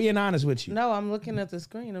 I'm being honest with you. No, I'm looking at the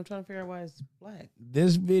screen. I'm trying to figure out why it's black.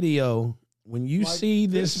 This video, when you Like, see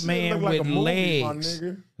this shit man look like with a movie, my legs,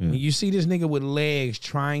 nigga. when you see this nigga with legs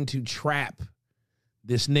trying to trap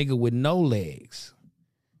this nigga with no legs,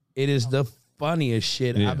 it is the funniest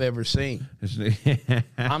shit Yeah. I've ever seen. yeah.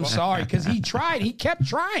 I'm sorry, because he tried. He kept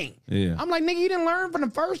trying. Yeah. I'm like, nigga, you didn't learn from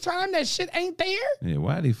the first time that shit ain't there?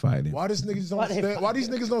 Why'd he fight him? Why these niggas don't Why they stand? Why these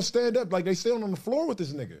niggas don't stand up? Like they stand on the floor with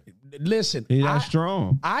this nigga. listen. He's that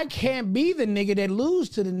strong. I can't be the nigga that lose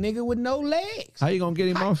to the nigga with no legs. How you gonna get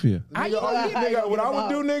him off here? How you Nigga, gonna get nigga, what I would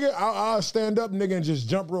do, nigga, I'll stand up, nigga, and just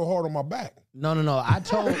jump real hard on my back. No. I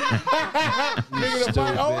told Nigga, the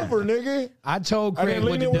fight over, nigga. I told I Craig didn't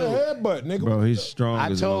what lean to in with a do. headbutt, nigga. Bro, he's strong. I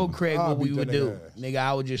as a told motherfucker. Craig I'll what we beat would that do. nigga ass. Nigga,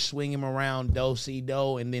 I would just swing him around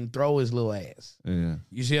do-si-do and then throw his little ass. Yeah.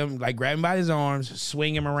 You see him like grab him by his arms,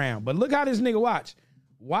 swing him around. But look how this nigga watch.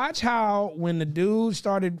 Watch how when the dude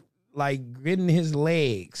started like getting his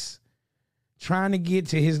legs, trying to get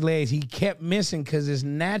to his legs, he kept missing because it's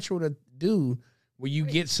natural to do where you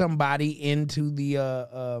get somebody into the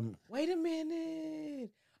Wait a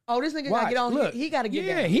minute. Oh, this nigga watch. gotta get on. Look, He gotta get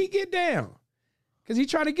yeah, down. he get down. Cause he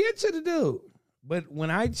trying to get to the dude. But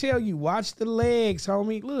when I tell you, watch the legs,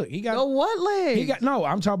 homie. Look, he got Go what leg? he got no,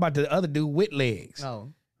 I'm talking about the other dude with legs.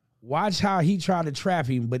 Oh. Watch how he tried to trap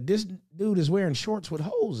him, but this dude is wearing shorts with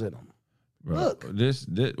holes in them. Bro, Look. this.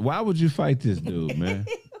 Why would you fight this dude, man?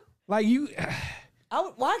 Like you,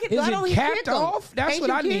 Why is don't it he capped kick him? off? That's Can't what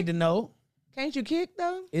you I kick? need to know. Can't you kick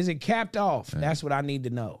though? Is it capped off? That's what I need to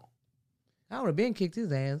know. I would have been kicked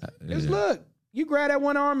his ass. Just Yeah. look, you grab that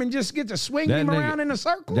one arm and just get to swing That him nigga- around in a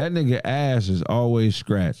circle. That nigga ass is always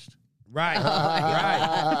scratched. Right,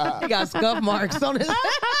 right. He got scuff marks on his.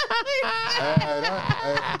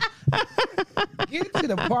 Get to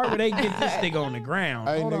the part where they get this nigga on the ground.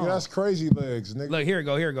 Hey, Hold nigga, on. that's crazy legs, nigga. Look, here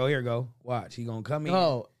it go. Watch, he gonna come in.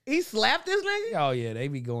 Oh, he slapped this nigga. Oh yeah, they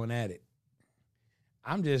be going at it.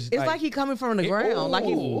 I'm just. It's like he coming from the It- ground, like ooh,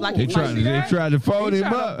 He ooh. tried see to that? fold him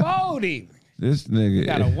up. Fold him. This nigga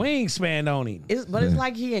Got a wingspan on him. But it's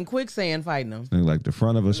like he in quicksand fighting him. nigga like the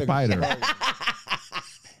front of a spider.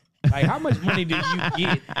 Like, how much money did you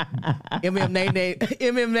get? MMA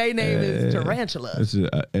name is Tarantula. This is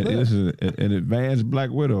an advanced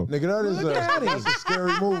Black Widow. Nigga, that is Look at that's him. a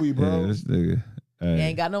scary movie, bro. Yeah, this nigga. He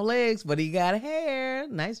ain't got no legs, but he got hair.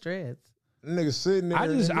 Nice dreads. Nigga sitting there. I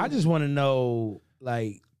nigga. just want to know,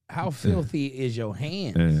 like, how filthy is your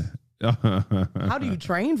hands? Yeah. How do you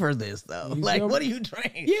train for this though? You Like, feel what me? do you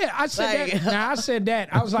train? Yeah, I said Like- that. Now I said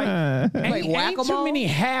that. I was like, ain't too whack-a-mole? many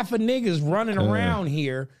half a niggas running around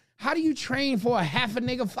here. How do you train for a half a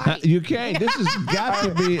nigga fight? You can't. This has got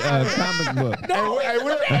to be a comic book. Hey,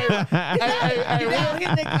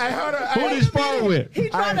 hold on. Who did he spar with? He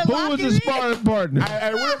trying to Who lock was him the in. sparring partner?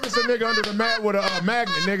 Hey, what if it's a nigga under the mat with a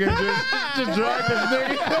magnet, nigga? Just drag this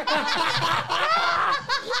nigga.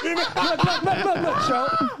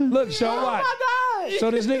 Look, show, watch.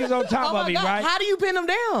 So this nigga's on top Oh of my him, God. right? How do you pin him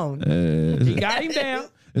down? He got him down.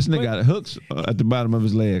 This nigga got hooks at the bottom of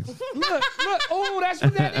his legs. Look. Oh, that's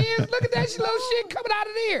what that is. Look at that little shit coming out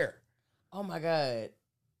of there. Oh my God.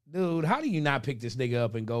 Dude, how do you not pick this nigga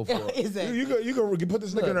up and go for it? Is that, You can put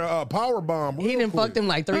this nigga in a power bomb. he done fucked him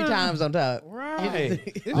like 3 times on top. Right.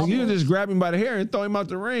 Nigga, you just grab him by the hair and throw him out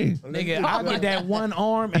the ring. Nigga, I'll get that one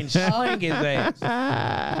arm and sling his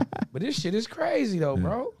ass. But this shit is crazy though,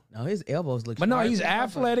 bro. No, his elbows look. But no, sharp. he's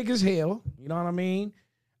athletic as hell. You know what I mean?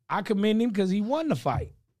 I commend him because he won the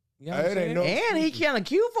fight. You know what I'm It ain't saying? no- And he kind of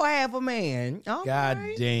cute for half a man. All God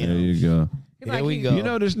right. damn. There you go. Here we go. You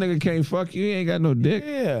know this nigga can't fuck you. He ain't got no dick.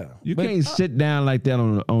 Yeah. You But- can't sit down like that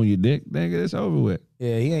on your dick, nigga. It's over with.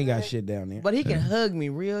 Yeah, he ain't got shit down there. But he can hug me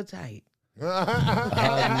real tight.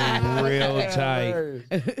 Hug me real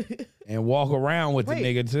tight and walk around with Wait.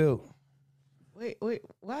 the nigga too. Wait.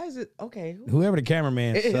 Why is it okay? Whoever the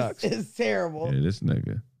cameraman sucks. It's terrible. Yeah, this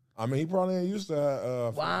nigga. I mean, he probably ain't used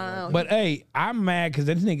to. Wow. But hey, I'm mad because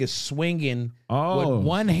this nigga swinging Oh. with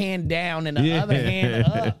one hand down and the other hand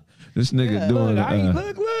up. This nigga doing.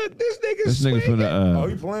 Look, this nigga's This nigga swinging. Oh, finna.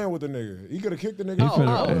 he playing with the nigga. He could have kicked the nigga. He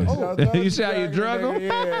finna. You see how you drug him?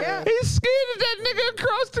 Yeah. He skeeted that nigga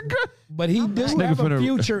across the ground. But he do nigga have a finna-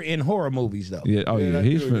 future in horror movies though. Yeah. Oh yeah. that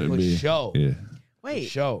He's dude finna For be. sure. Yeah. Wait.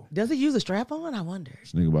 Show. Does he use a strap on? I wonder.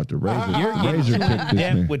 This nigga about to razor. You're razor getting kick this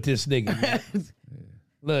depth nigga. with this nigga. Man.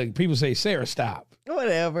 Look, people say Sarah stop.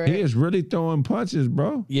 Whatever. He is really throwing punches,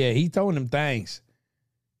 bro. Yeah, he throwing them things.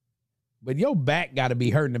 But your back got to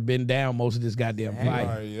be hurting to bend down most of this goddamn All fight.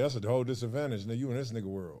 right, yeah, that's a whole disadvantage. Now you in this nigga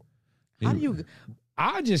world. How do you?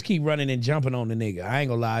 I just keep running and jumping on the nigga. I ain't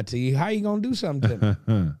gonna lie to you. How you gonna do something to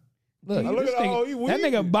me? Look, Now look this at all nigga, he that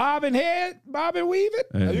weaving. nigga bobbing head, bobbing weaving.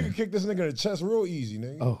 Now you can kick this nigga in the chest real easy,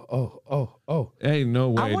 nigga. Oh. Ain't no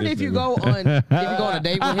way. I wonder this if you nigga- go on a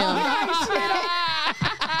date with him.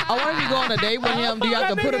 I wonder if you go on a date with him. Do you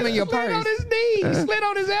have to put him in your Slid on purse? his knee. Slid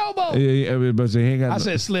on his elbow. Yeah, but he ain't got. I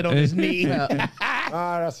said slid on his knee.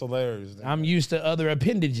 Ah, that's hilarious. Nigga. I'm used to other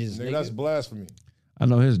appendages, Nigga, nigga. that's blasphemy. I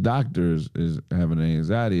know his doctor is having an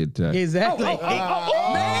anxiety attack. Exactly.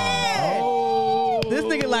 Oh. This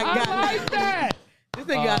nigga like I got. like that. This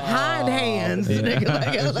nigga got hind hands. Nigga,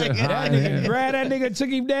 That nigga grabbed that nigga, took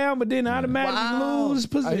him down, but then automatically lose He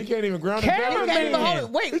position. can't even ground him down.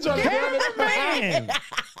 Cameraman. Wait, He trying to ground him down. Cameraman.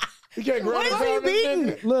 He can't ground what him is he down.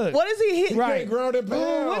 this beating? nigga. Look. What is he hitting? He Right. can't ground him Oh,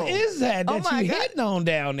 down. what is that Oh my you God. hitting on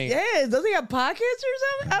down there? Yes, does he have pockets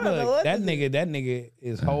or something? I don't know. Look, What that is nigga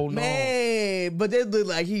is holding on. Man, but it look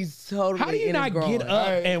like he's totally. How do you in not his get groin. up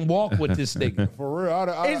Hey. and walk with this nigga? For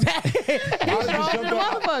real. Exactly. He's I'd strong just as a jump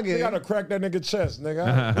out. They motherfucker. gotta crack that nigga chest,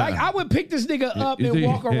 nigga. Like I would pick this nigga up You and think-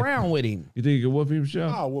 walk around with him. You think you can whoop him, Sean?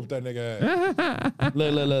 I'll whoop that nigga ass.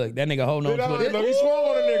 Look, that nigga holding on to it. Look, he swung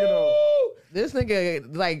on the nigga though. This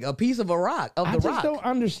nigga like a piece of a rock I the just rock. don't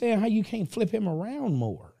understand how you can't flip him around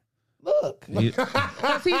more. Look,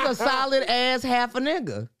 Cause he's a solid ass half a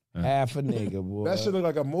nigga. half a nigga, boy. That shit look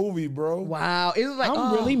like a movie, bro. Wow, it's like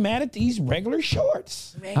I'm really mad at these regular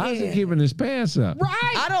shorts. How's he keeping his pants up?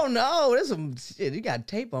 Right. I don't know. There's some shit. You got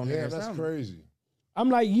tape on there. Yeah, Or that's something. crazy. I'm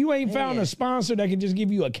like, you ain't found Man. a sponsor that can just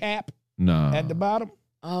give you a cap No. at the bottom.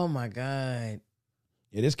 Oh my god,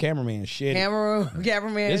 Yeah, this cameraman shit.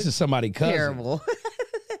 cameraman. This is somebody cousin. terrible.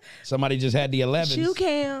 Somebody just had the 11s. Shoe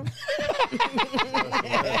cam.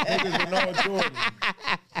 Niggas with no Jordan.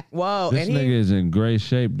 Whoa, This and nigga he. is in great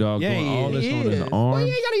shape, dog. Yeah, Doing he all is. this He on his is. Well, arms.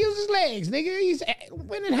 he ain't gotta use his legs, nigga. He's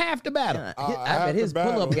winning half the battle. I half bet the his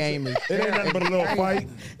battle. pull-up game is. It ain't nothing but a little fight.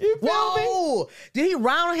 You feel me? Whoa! Did he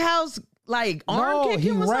roundhouse like arm No, kick he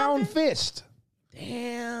him or round something? fist.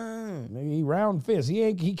 Damn. Nigga, he round fist.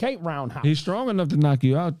 He can't round house. He's strong enough to knock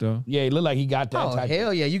you out, though. Yeah, he look like he got that Oh type.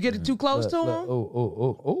 hell yeah! You get it too close to him.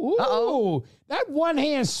 Oh. Uh-oh. That one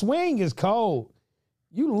hand swing is cold.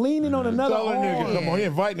 You leaning on another Tell a nigga, arm. come on, he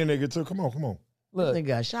inviting the nigga too. Come on. Look, Nigga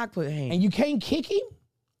got shock put hand. and you can't kick him?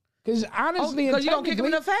 Because honestly, because you don't kick him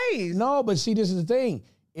in the technically- face. No, but see, this is the thing.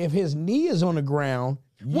 If his knee is on the ground,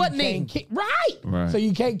 you What can't knee? Kick. Right. Right. So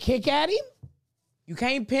you can't kick at him? You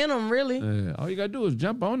can't pin him really. Yeah, all you gotta do is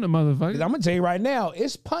jump on the motherfucker. I'm going to tell you right now,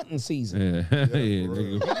 it's punting season. Yeah, yeah,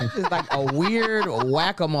 nigga. It's like a weird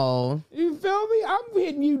whack-a-mole. You feel me? I'm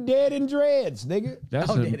hitting you dead in dreads, nigga. That's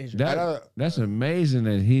Oh, that is right. that's amazing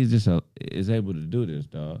that he's just is able to do this,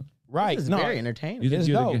 dog. Right. This is no, very entertaining. You think It's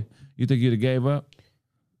you'd dope. have, you think you'd have gave up?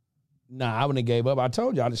 Nah, I wouldn't have gave up. I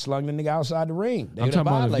told you, I just slung the nigga outside the ring. They I'm would've talking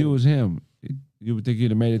about if violated. you was him. You would think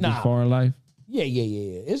you'd have made it this Nah. far in life? Yeah.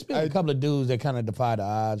 It's been a couple of dudes that kind of defy the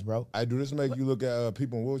odds, bro. I do this make you look at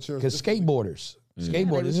people in wheelchairs. Because skateboarders, they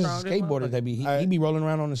skateboarders, be this is strong as skateboarders. They be he be rolling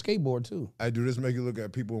around on the skateboard too. I do this make you look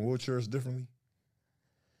at people in wheelchairs differently.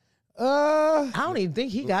 I don't even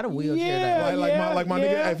think he got a wheelchair. Yeah. that Like my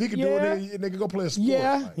yeah, nigga, if he could do it, nigga go play a sport.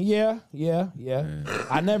 Yeah.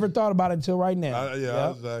 I never thought about it until right now. I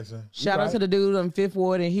was asking. Shout out to the dude on Fifth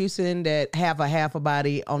Ward in Houston that have a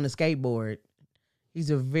body on the skateboard. He's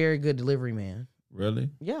a very good delivery man. Really?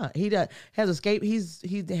 Yeah, he has a skate. He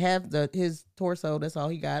have his torso. That's all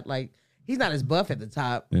he got. Like he's not as buff at the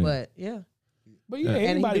top, Yeah. but yeah. But yeah, And he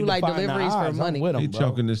anybody do, like, defying the deliveries for odds, I'm money. with him, He bro.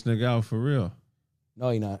 choking this nigga out for real. No,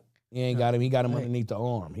 he not. He ain't got him. He got him underneath the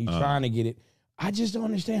arm. He's trying to get it. I just don't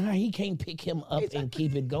understand how he can't pick him up and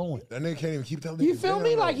keep it going. That nigga can't even keep that. You feel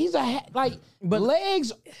me? Like he's but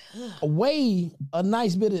legs weigh a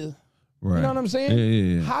nice bit of. Right. You know what I'm saying?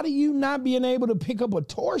 Yeah. How do you not being able to pick up a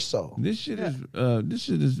torso? This shit is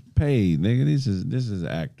paid, nigga. This is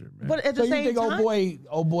actor, man. But at So the you same think time,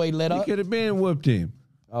 old boy let he up? could have been whooped him.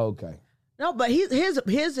 Okay. no. But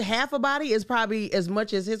his half a body is probably as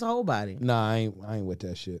much as his whole body. Nah, I ain't with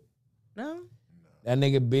that shit. No. That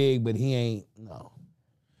nigga big, but he ain't. No.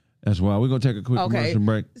 That's why we're gonna take a quick Okay. commercial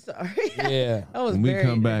break. Sorry. Yeah. That was When we very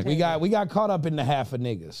come back- We got caught up in the half a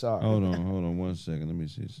nigga. Sorry. Hold on 1 second. Let me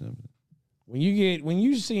see something. When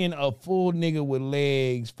you seeing a full nigga with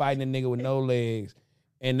legs fighting a nigga with no legs,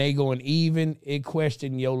 and they going even, it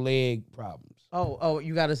question your leg problems. Oh,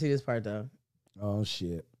 you got to see this part though. Oh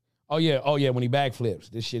shit. Oh yeah. When he backflips,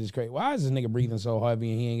 this shit is crazy. Why is this nigga breathing so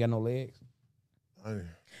heavy and he ain't got no legs?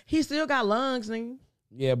 He still got lungs, nigga.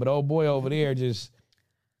 Yeah, but old boy over there just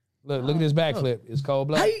look at this backflip. It's cold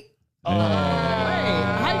blood. Hey. Hey,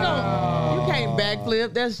 how you gonna? You can't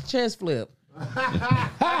backflip. That's chest flip.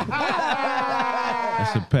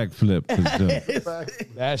 That's a pec flip. 'Cause,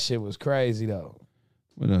 That shit was crazy though.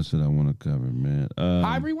 what else did I want to cover, man?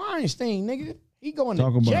 Ivory Weinstein, nigga, he going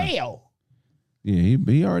Talk to about it. jail. Yeah,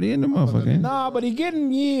 he already in the motherfucker. ain't he? Nah, but he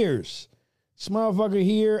getting years. This motherfucker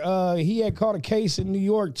here, he had caught a case in New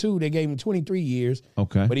York too. They gave him 23 years.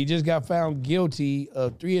 Okay. But he just got found guilty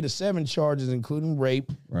of 3 of the 7 charges, including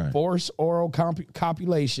rape, Right. forced oral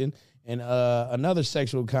copulation, and another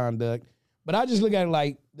sexual conduct. But I just look at it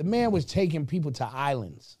like the man was taking people to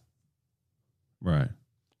islands, Right.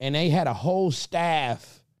 and they had a whole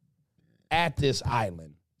staff at this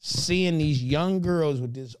island, seeing these young girls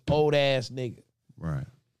with this old ass nigga, Right.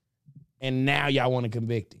 and now y'all want to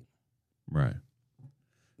convict him. Right.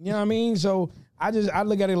 You know what I mean? So I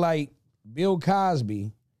look at it like Bill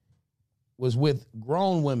Cosby was with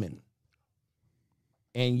grown women,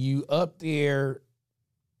 and you up there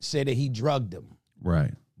said that he drugged them.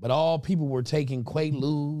 Right. But all people were taking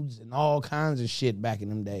Quaaludes and all kinds of shit back in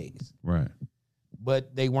them days. Right.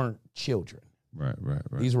 But they weren't children. Right. Right.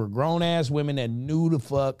 Right. These were grown ass women that knew the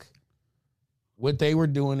fuck what they were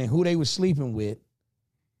doing and who they were sleeping with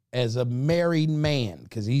as a married man.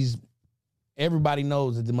 Because everybody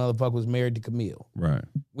knows that the motherfucker was married to Camille. Right.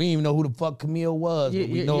 We didn't even know who the fuck Camille was, but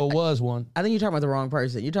we know it was one. I think you're talking about the wrong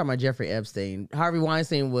person. You're talking about Jeffrey Epstein. Harvey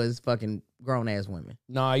Weinstein was fucking grown ass women.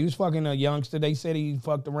 Nah, he was fucking a youngster. They said he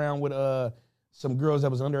fucked around with some girls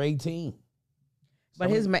that was under 18. But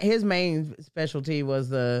his main specialty was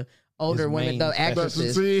the older His women, main the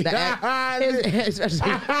actresses. specialty. His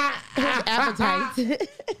appetite.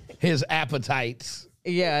 His appetites.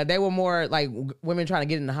 Yeah, they were more like women trying to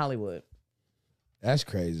get into Hollywood. That's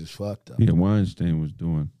crazy as fuck, though. Yeah, Weinstein was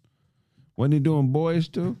doing. Wasn't he doing boys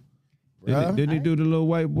too? Bruh. Didn't he do the little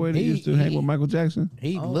white boy that used to hang with Michael Jackson?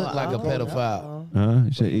 He looked like a pedophile. Huh?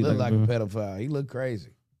 He said He looked like a pedophile. He looked crazy.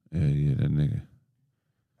 Yeah, that nigga.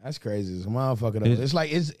 That's crazy as a motherfucker, though. It's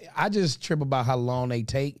like, I just trip about how long they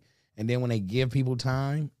take, and then when they give people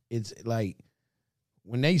time, it's like,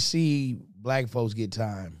 when they see black folks get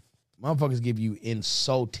time, motherfuckers give you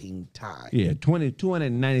insulting time. Yeah,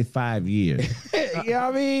 295 years. You know what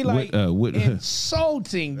I mean? Like, with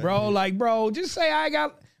insulting, bro. Like, bro, just say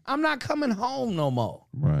I'm not coming home no more.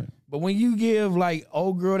 Right. But when you give, like,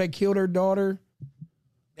 old girl that killed her daughter,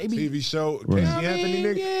 they be, TV show. Right. Casey Anthony,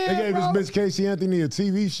 nigga. Yeah, They gave bro. this bitch Casey Anthony a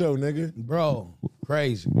TV show, nigga. bro,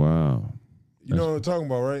 crazy. Wow. You know what I'm talking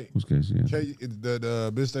about, right? Who's Casey? Yeah.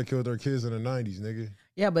 The bitch that killed her kids in the 90s, nigga.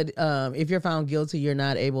 Yeah, but if you're found guilty, you're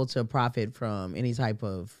not able to profit from any type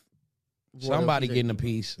of Somebody getting a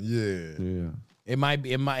piece. Yeah. Yeah. It might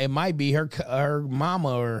be her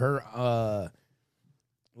mama or her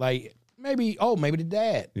like maybe the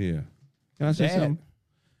dad. Yeah. Can I say Dad. something?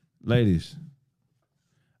 Ladies,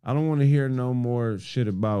 I don't want to hear no more shit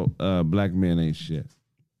about black men ain't shit.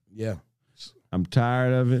 Yeah, I'm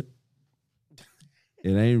tired of it.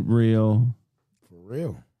 It ain't real. for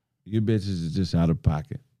real. You bitches is just out of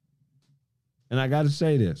pocket. And I got to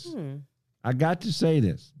say this. I got to say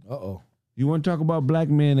this. Uh-oh. You want to talk about black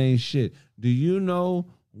men ain't shit. Do you know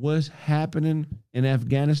what's happening in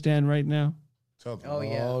Afghanistan right now? Oh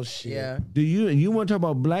yeah. Oh, shit. Yeah. Do you want to talk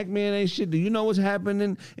about black men ain't shit? Do you know what's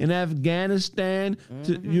happening in Afghanistan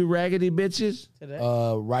to you raggedy bitches?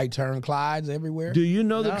 Right turn Clydes everywhere. Do you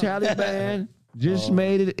know the Taliban just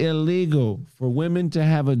made it illegal for women to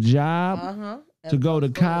have a job, to go to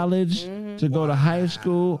college, to go to high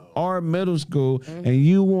school or middle school, and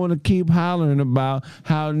you want to keep hollering about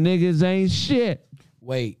how niggas ain't shit?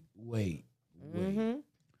 Wait. They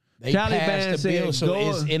Taliban passed the bill, said so go-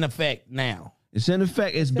 it's in effect now. It's in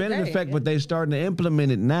effect. It's been in Today, effect, yeah. but they starting to implement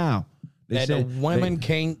it now. They That the said women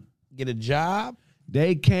can't get a job.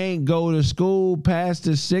 they can't go to school past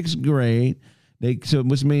the 6th grade.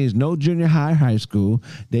 Which means no junior high, high school.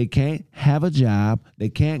 They can't have a job. They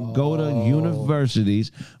can't go to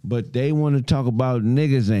universities. But they want to talk about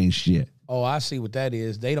niggas ain't shit. Oh, I see what that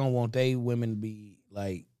is. They don't want they women to be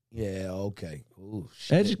like, yeah, okay. Ooh,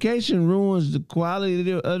 shit. Education ruins the quality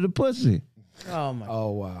of the pussy. Oh my.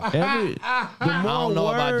 Oh, wow. The more I don't know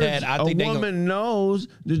about words that. I a think they woman knows,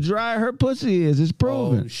 the drier her pussy is. It's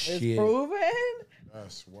proven. Oh, shit. It's proven.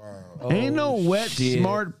 That's wild. Ain't no wet, shit.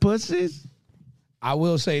 smart pussies. I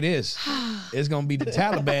will say this. It's going to be the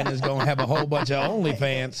Taliban that's going to have a whole bunch of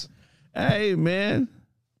OnlyFans. Hey, man.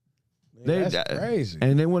 That's crazy.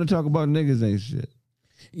 And they want to talk about niggas ain't shit.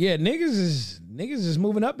 Yeah, niggas is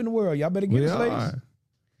moving up in the world. Y'all better get We us, ladies. are.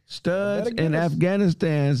 Studs Better get in us.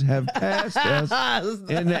 Afghanistan have passed us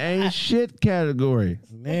in the ain't shit category.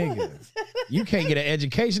 Nigga, you can't get an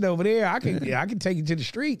education over there. I can take you to the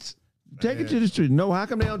streets. Take it to the street. No, how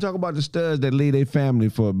come they don't talk about the studs that leave their family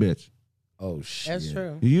for a bitch? Oh shit, That's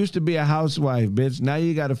true. You used to be a housewife, bitch. Now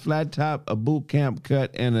you got a flat top, a boot camp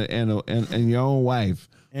cut, and your own wife.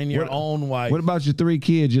 And your own wife. What about your 3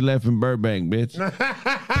 kids you left in Burbank, bitch?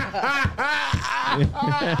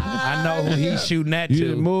 I know who he's shooting that You to.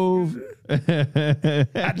 didn't move.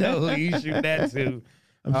 I know who he's shooting that to.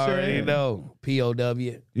 I'm I already saying. know. POW.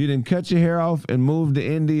 You didn't cut your hair off and move to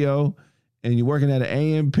Indio, and you're working at an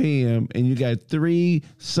AM PM, and you got 3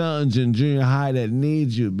 sons in junior high that need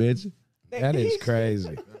you, bitch. That is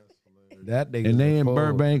crazy. That nigga. And they in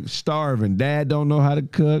Burbank starving. Dad don't know how to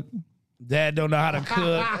cook. Dad don't know how to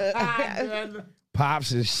cook.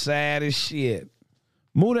 Pops is sad as shit.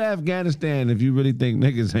 Move to Afghanistan if you really think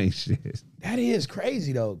niggas ain't shit. That is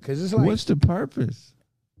crazy though, because it's like What's the purpose?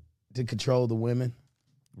 to control the women.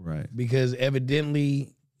 Right, Because evidently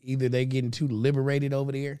either they getting too liberated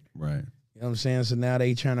over there. right. You know what I'm saying? So now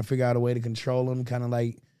they trying to figure out a way to control them, kind of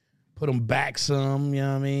like put them back some, you know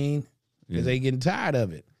what I mean? Because Yeah. they getting tired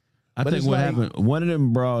of it. I But think it's what like- happened. One of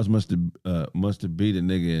them bras must have beat a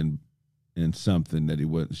nigga in something that she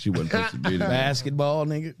wasn't supposed to beat him. Basketball,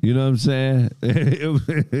 nigga. You know what I'm saying?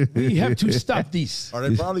 We have to stop this. Or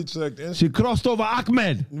they probably checked in. She crossed over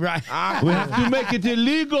Ahmed. Right. We have to make it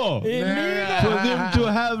illegal for them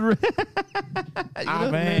to have.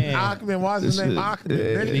 Man. Ahmed, why's his name Ahmed?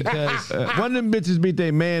 nigga? Because, One of them bitches beat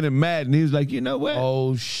their man in Madden. He was like, you know what?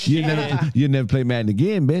 oh, shit. You never play Madden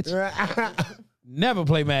again, bitch. Never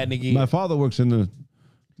play Madden again. My father works in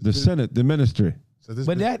the Senate, the ministry. So this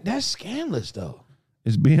But bitch- that's scandalous, though.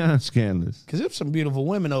 It's beyond scandalous. Because there's some beautiful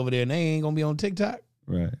women over there, and they ain't going to be on TikTok.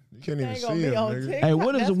 Right. you can't even Ain't gonna see be him, on nigga. TikTok. Hey,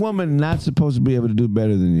 what is a woman not supposed to be able to do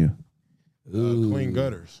better than you? Clean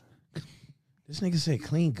gutters. This nigga said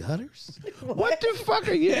clean gutters? What the fuck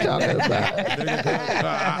are you talking about? She's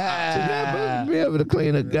not supposed to be able to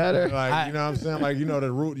clean a gutter. Like, you know what I'm saying? Like, you know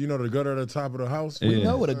the root, you know the gutter at the top of the house? Yeah. You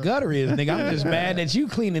know what a gutter is, nigga. I'm just mad that you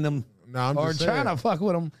cleaning them Nah, I'm or just trying saying. to fuck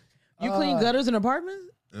with them. You clean gutters in apartments?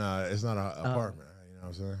 Nah, it's not an apartment. You know what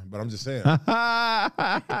I'm saying? But I'm just saying.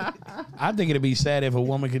 I think it'd be sad if a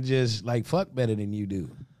woman could just like fuck better than you do.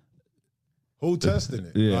 Who testing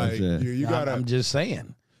it? Yeah, like, that's it. you gotta. I'm just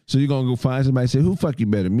saying. So you're going to go find somebody and say, who fuck you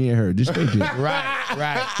better, me or her? Just stay there.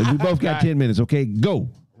 Right. We both got 10 minutes, okay? Go.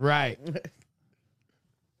 Right.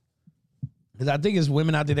 Because I think it's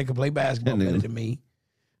women out there that can play basketball That nigga. better than me.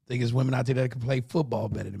 I think it's women out there that can play football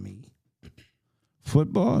better than me.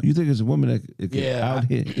 Football? You think it's a woman that can Yeah. out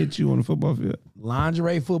hit you on the football field?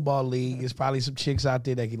 Lingerie football league, there's probably some chicks out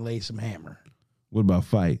there that can lay some hammer. What about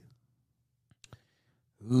fight?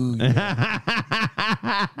 Ooh, yeah.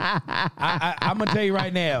 I'm gonna tell you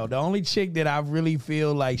right now, the only chick that I really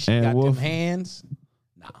feel like she Ann got Wolf? them hands,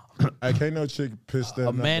 I can't no chick pissed that.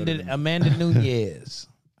 Amanda Nunez.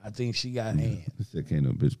 I think she got hands. There can't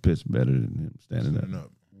no bitch piss better than him standing up.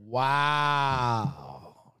 up.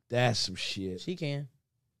 Wow, that's some shit. She can.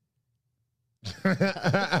 Wait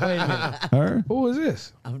a minute, Her? who is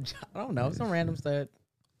this? I don't know. Some random stud.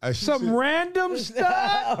 Some random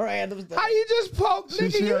stuff. Random stud. How you just poke,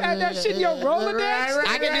 nigga? You had that shit in your Rolodex.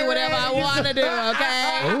 I can do whatever I want to do,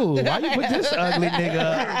 okay? Ooh, why you put this ugly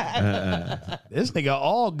nigga up? This nigga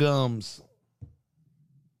all gums.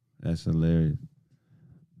 That's hilarious.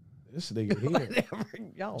 This nigga here. Whatever.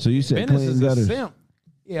 Y'all. So you said Venice clean is a gutters. simp.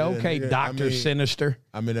 Yeah, okay, nigga, Dr. I mean- Sinister.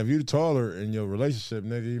 I mean, if you taller in your relationship,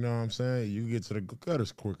 nigga, you know what I'm saying? You get to the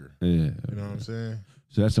gutters quicker. Yeah. You know what I'm saying?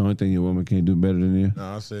 So that's the only thing your woman can't do better than you?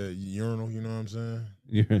 No, I said urinal, you know what I'm saying?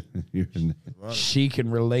 You're She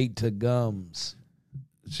can relate to gums.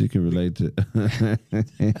 she can relate to.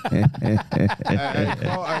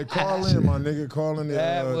 Hey, call in, my nigga. Call in.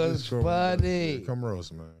 That was Discord. funny. Come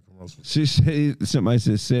roast, man. Come roast. She said somebody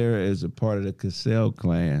said Sarah is a part of the Cassell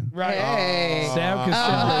clan. Right. Hey. Sam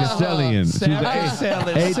Castelli. Castellian. Sam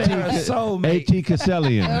Castelli. Sarah's soulmate. AT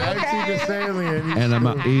Castellian. And I'm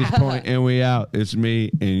out East Point and we out. It's me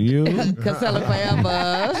and you, Casella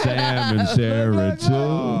forever. Sam and Sarah too.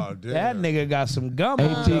 Oh, damn. That nigga got some gum.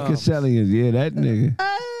 AT Castellian. Yeah, that nigga.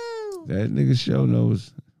 Oh. That nigga show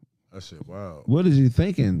knows. That shit, wow. What is he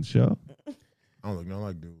thinking, show? I don't look nothing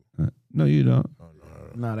like dude. No, you don't. Oh,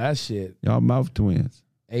 no. No, that shit. Y'all mouth twins.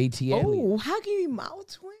 ATL. Oh, how can you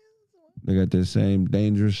mouth twins? They got that same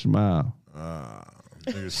dangerous smile.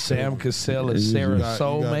 Niggas Sam stupid. Cassell You is got- Sarah's You got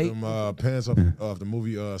soulmate. them pants off the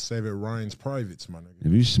movie Saving Ryan's Privates, my nigga.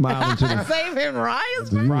 If you smile into the Saving Ryan's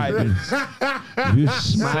Private. if you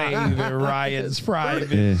smile, Saving Ryan's private.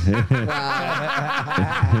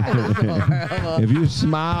 if you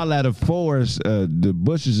smile at a forest, the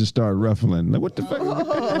bushes will start ruffling. Like what the fuck?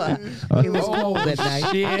 It was cold that night.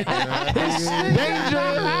 Shit.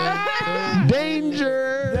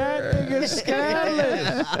 Danger! That nigga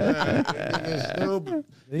scandalous. Niggas stupid.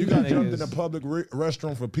 You got jumped in a public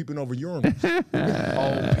restroom for peeping over urinals.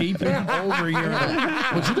 Oh, peeping over your.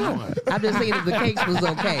 What you doing? I'm just saying if the cakes was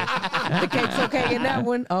okay. The cake's okay in that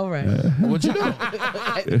one? All right. What you doing?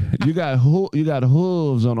 You got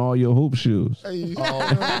hooves on all your hoop shoes. Sound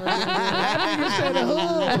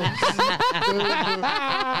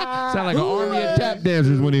like an army of tap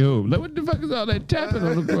dancers when he hoop. Like what the fuck is all that tapping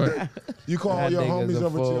on the court? You call all That your nigga's homies a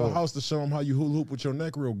over to your fool. house to show them how you hula hoop with your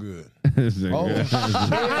neck real good.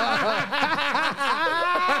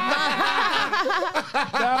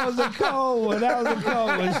 That was a cold one. That was a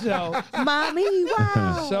cold one. So, Mommy,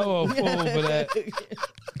 wow. so a fool for that.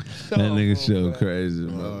 So That nigga a fool so for crazy,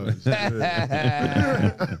 man.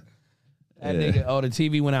 that. That nigga. Oh, the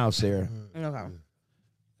TV went out, Sarah. Okay.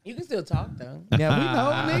 You can still talk though. Yeah, we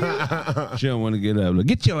know, nigga. She don't want to get up. Like,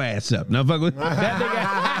 get your ass up. Now fuck with That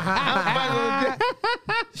nigga.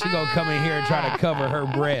 She gonna come in here and try to cover her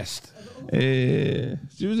breast. Yeah.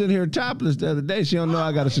 She was in here topless the other day. She don't know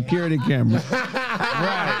I got a security camera.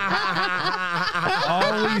 Right.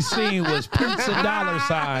 All we seen was pizza dollar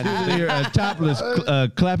signs. She was in here topless,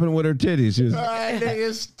 clapping with her titties. She was, That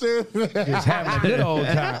nigga stupid. Just having a good old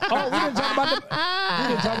time. Oh, we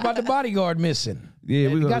didn't talk about the bodyguard missing. yeah,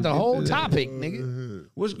 We got gonna the get whole to that. topic, nigga.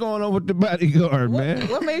 What's going on with the bodyguard, man?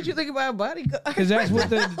 What made you think about bodyguard? Because that's what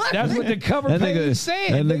the cover That page nigga,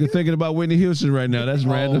 said. that nigga thinking about Whitney Houston right now. That's Oh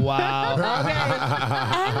random. wow!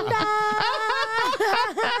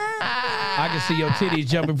 I can see your titties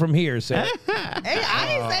jumping from here, sir. Hey,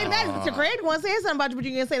 I ain't say nothing. The correct one said something about you, but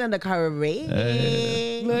you didn't say nothing. Correct.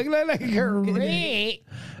 Look like her red.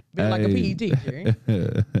 Been like a Hey. PE teacher.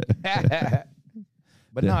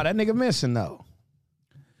 But no, that nigga missing though.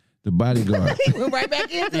 The bodyguard. He went right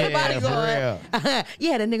back into the Yeah, bodyguard. for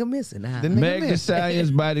Yeah, that nigga missing. The nigga Meg Thee missing.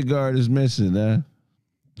 Stallion's bodyguard is missing, huh?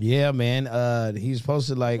 Yeah, man. He's supposed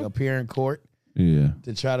to like appear in court Yeah.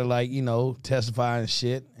 to try to like testify and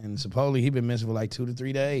shit. And supposedly he been missing for like 2 to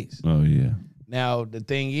 3 days. Oh, yeah. Now the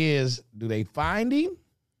thing is, do they find him,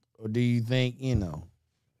 or do you think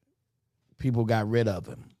people got rid of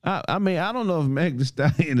him? I mean, I don't know if Meg Thee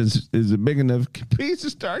Stallion is a big enough piece to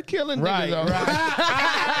start killing niggas. over.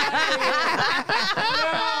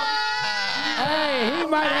 Hey, he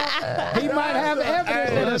might have evidence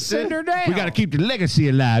that'll send her down. We got to keep the legacy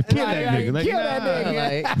alive. Kill that nigga. Like, Kill that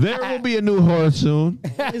nigga. Like, there will be a new horror soon.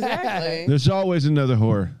 exactly. There's always another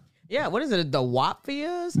horror. Yeah, what is it? The WAP for you?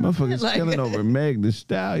 or something? Motherfuckers Like- killing over Meg Thee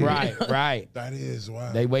Stallion. Right. That is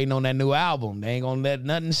wild. They waiting on that new album. They ain't gonna let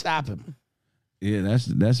nothing stop him. Yeah, that's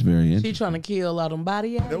very She interesting. trying to kill all them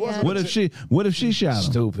body There wasn't- What if she shot him?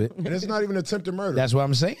 Stupid. And it's not even attempted murder. That's what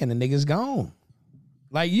I'm saying. The nigga's gone.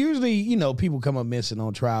 Like usually, people come up missing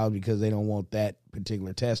on trial because they don't want that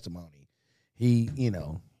particular testimony. He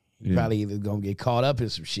probably either gonna get caught up in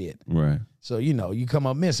some shit. Right. So you come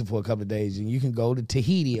up missing for a couple of days and you can go to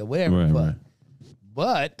Tahiti or whatever. Right, the fuck. right.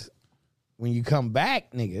 But when you come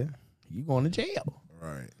back, nigga, you going to jail.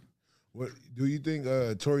 Right. What do you think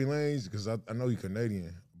Tory Lanez, because I know he's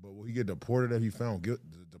Canadian, but will he get deported if he found guilty?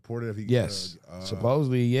 Deported if he Yes,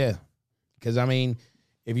 supposedly, yeah. Because I mean,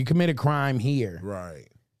 if you commit a crime here, right.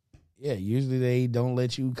 yeah, usually they don't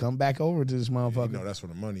let you come back over to this motherfucker. You know, that's where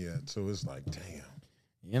the money at. So it's like,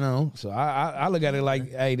 damn. So I look at it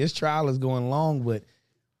like, hey, this trial is going long, but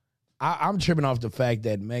I'm tripping off the fact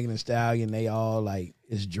that Megan Thee Stallion, they all like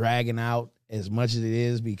it's dragging out as much as it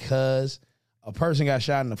is because a person got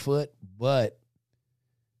shot in the foot, but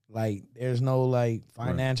like there's no like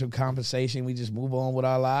financial compensation. We just move on with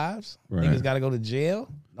our lives. Right. Niggas got to go to jail.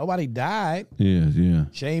 Nobody died. Yeah.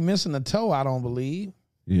 She ain't missing a toe, I don't believe.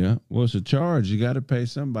 Yeah. Well, it's a charge. You got to pay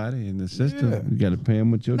somebody in the system. Yeah. You got to pay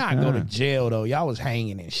them with your Not time. go to jail though. Y'all was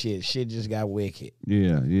hanging and shit. Shit just got wicked.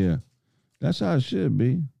 Yeah. That's how it should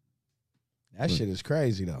be. That shit is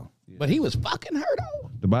crazy though. But he was fucking her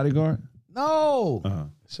though. The bodyguard? No. Uh-huh.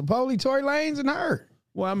 Supposedly Tory Lanez and her.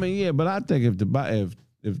 Well, I mean, yeah, but I think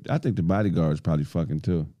if I think the bodyguard's probably fucking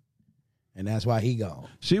too. And that's why he gone.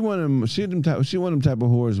 She one of them type of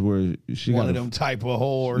whores where she One got of them type of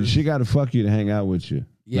whores. She got to fuck you to hang out with you.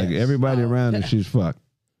 Yes. Like everybody around her, she's fucked.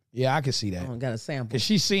 Yeah, I can see that. Oh, got a sample. Cause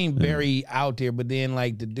she seemed very out there, but then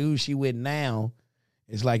like the dude she with now,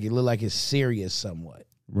 it's like it look like it's serious somewhat.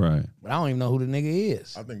 Right. But I don't even know who the nigga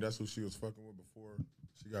is. I think that's who she was fucking with before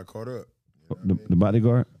she got caught up. You know what I The, mean? the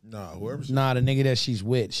bodyguard? Nah, whoever she Nah, the nigga that she's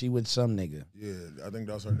with, she with some nigga. Yeah, I think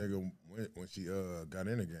that's her nigga when she got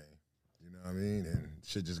in the game. You know what I mean? And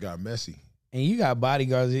shit just got messy. And you got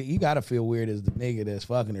bodyguards, you gotta feel weird as the nigga that's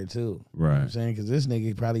fucking her too. You know what I'm Right. saying? Cause this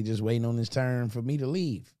nigga probably just waiting on his turn for me to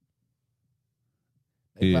leave.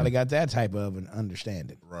 They Yeah. probably got that type of an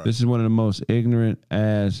understanding. Right. This is one of the most ignorant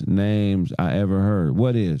ass names I ever heard.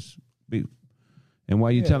 What is? And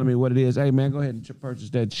while you telling me what it is, hey man, go ahead and purchase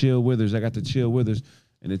that Chill Withers. I got the Chill Withers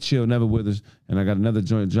and the Chill Never Withers, and I got another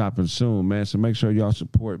joint dropping soon, man. So make sure y'all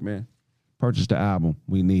support, man. Purchase the album.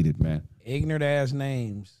 We need it, man. Ignorant ass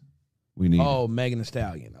names. We need Oh, Megan Thee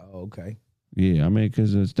Stallion. Oh, okay. it. Yeah, I mean,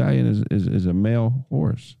 because a stallion is a male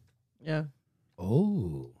horse. Yeah.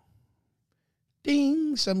 Oh.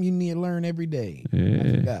 Ding. Something you need to learn every day. I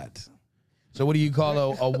Yeah. forgot. So what do you call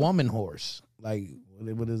a woman horse? Like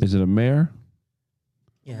what is Is it a mare?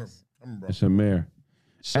 Yes. It's a mare.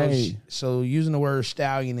 So, Hey. so using the word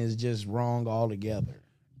stallion is just wrong altogether.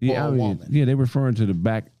 Yeah, For I a mean, woman. yeah, they're referring to the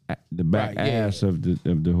back Right, yeah, ass of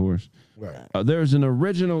the horse. Right. There's an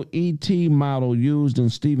original E.T. model used in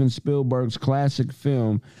Steven Spielberg's classic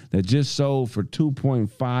film that just sold for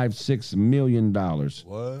 $2.56 million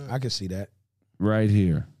What? I can see that. right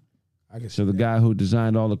here. I can see So the that. guy who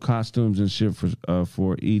designed all the costumes and shit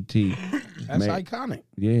for E.T. That's made- iconic.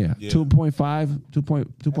 Yeah, Yeah.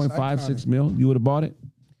 2.56 mil. You would have bought it?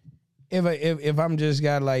 If I'm just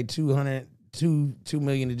got like 2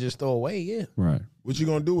 million to just throw away, yeah. Right. What you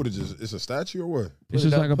gonna do with it? Just it's a statue or what? It's it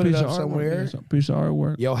just up- like a put it piece of up artwork. somewhere. Yeah, it's a piece of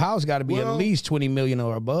artwork. Your house got to be Well- at least 20 million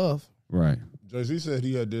or above. Right. Jay-Z said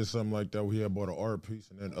he had did something like that where he had bought an art piece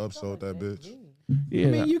and then upsold that bitch. Yeah.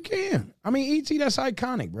 I mean, you can. I mean, ET, that's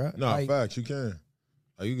iconic, bro. No, Like, facts, you can.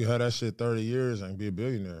 Like, you can have that shit 30 years and be a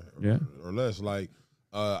billionaire Yeah. or less. Like,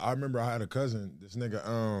 I remember I had a cousin, this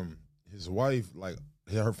nigga, his wife, like,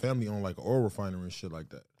 her family owned like an oil refinery and shit like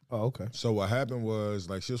that. oh, okay. So what happened was,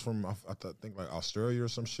 like, she was from, I think, like, Australia or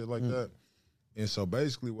some shit like that. And so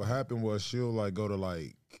basically what happened was she'll, like, go to,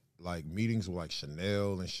 like meetings with, like,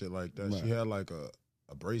 Chanel and shit like that. Right. She had, like, a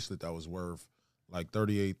bracelet that was worth, like,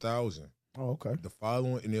 $38,000. Oh, okay. The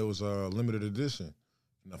following, and it was a limited edition.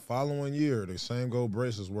 In the following year, the same gold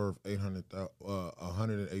bracelet was worth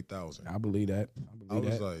 $108,000. I believe that. I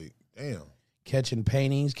was like, damn. Catching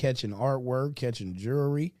paintings, catching artwork, catching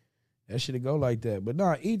jewelry. That should go like that. But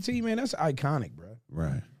nah, ET, man, that's iconic, bro.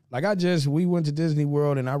 Right. Like we went to Disney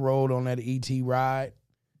World and I rode on that ET ride.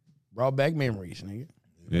 Brought back memories, nigga. You know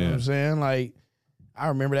what Yeah. I'm saying? Like, I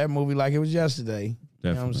remember that movie like it was yesterday. You know what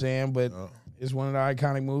I'm Definitely. saying? But Uh, it's one of the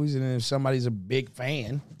iconic movies. And if somebody's a big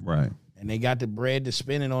fan Right. and they got the bread to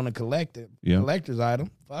spend it on a Yeah. collector's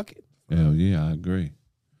item, fuck it. Hell yeah, I agree.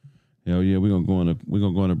 Hell yeah, we're gonna go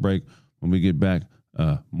on a break. When we get back,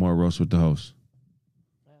 more roast with the host.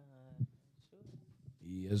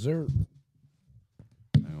 Yes, sir.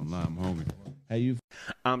 I don't lie, I'm hungry. Hey, you.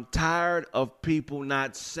 I'm tired of people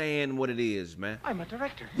not saying what it is, man. I'm a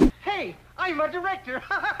director. Hey, I'm a director.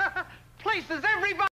 Places everybody.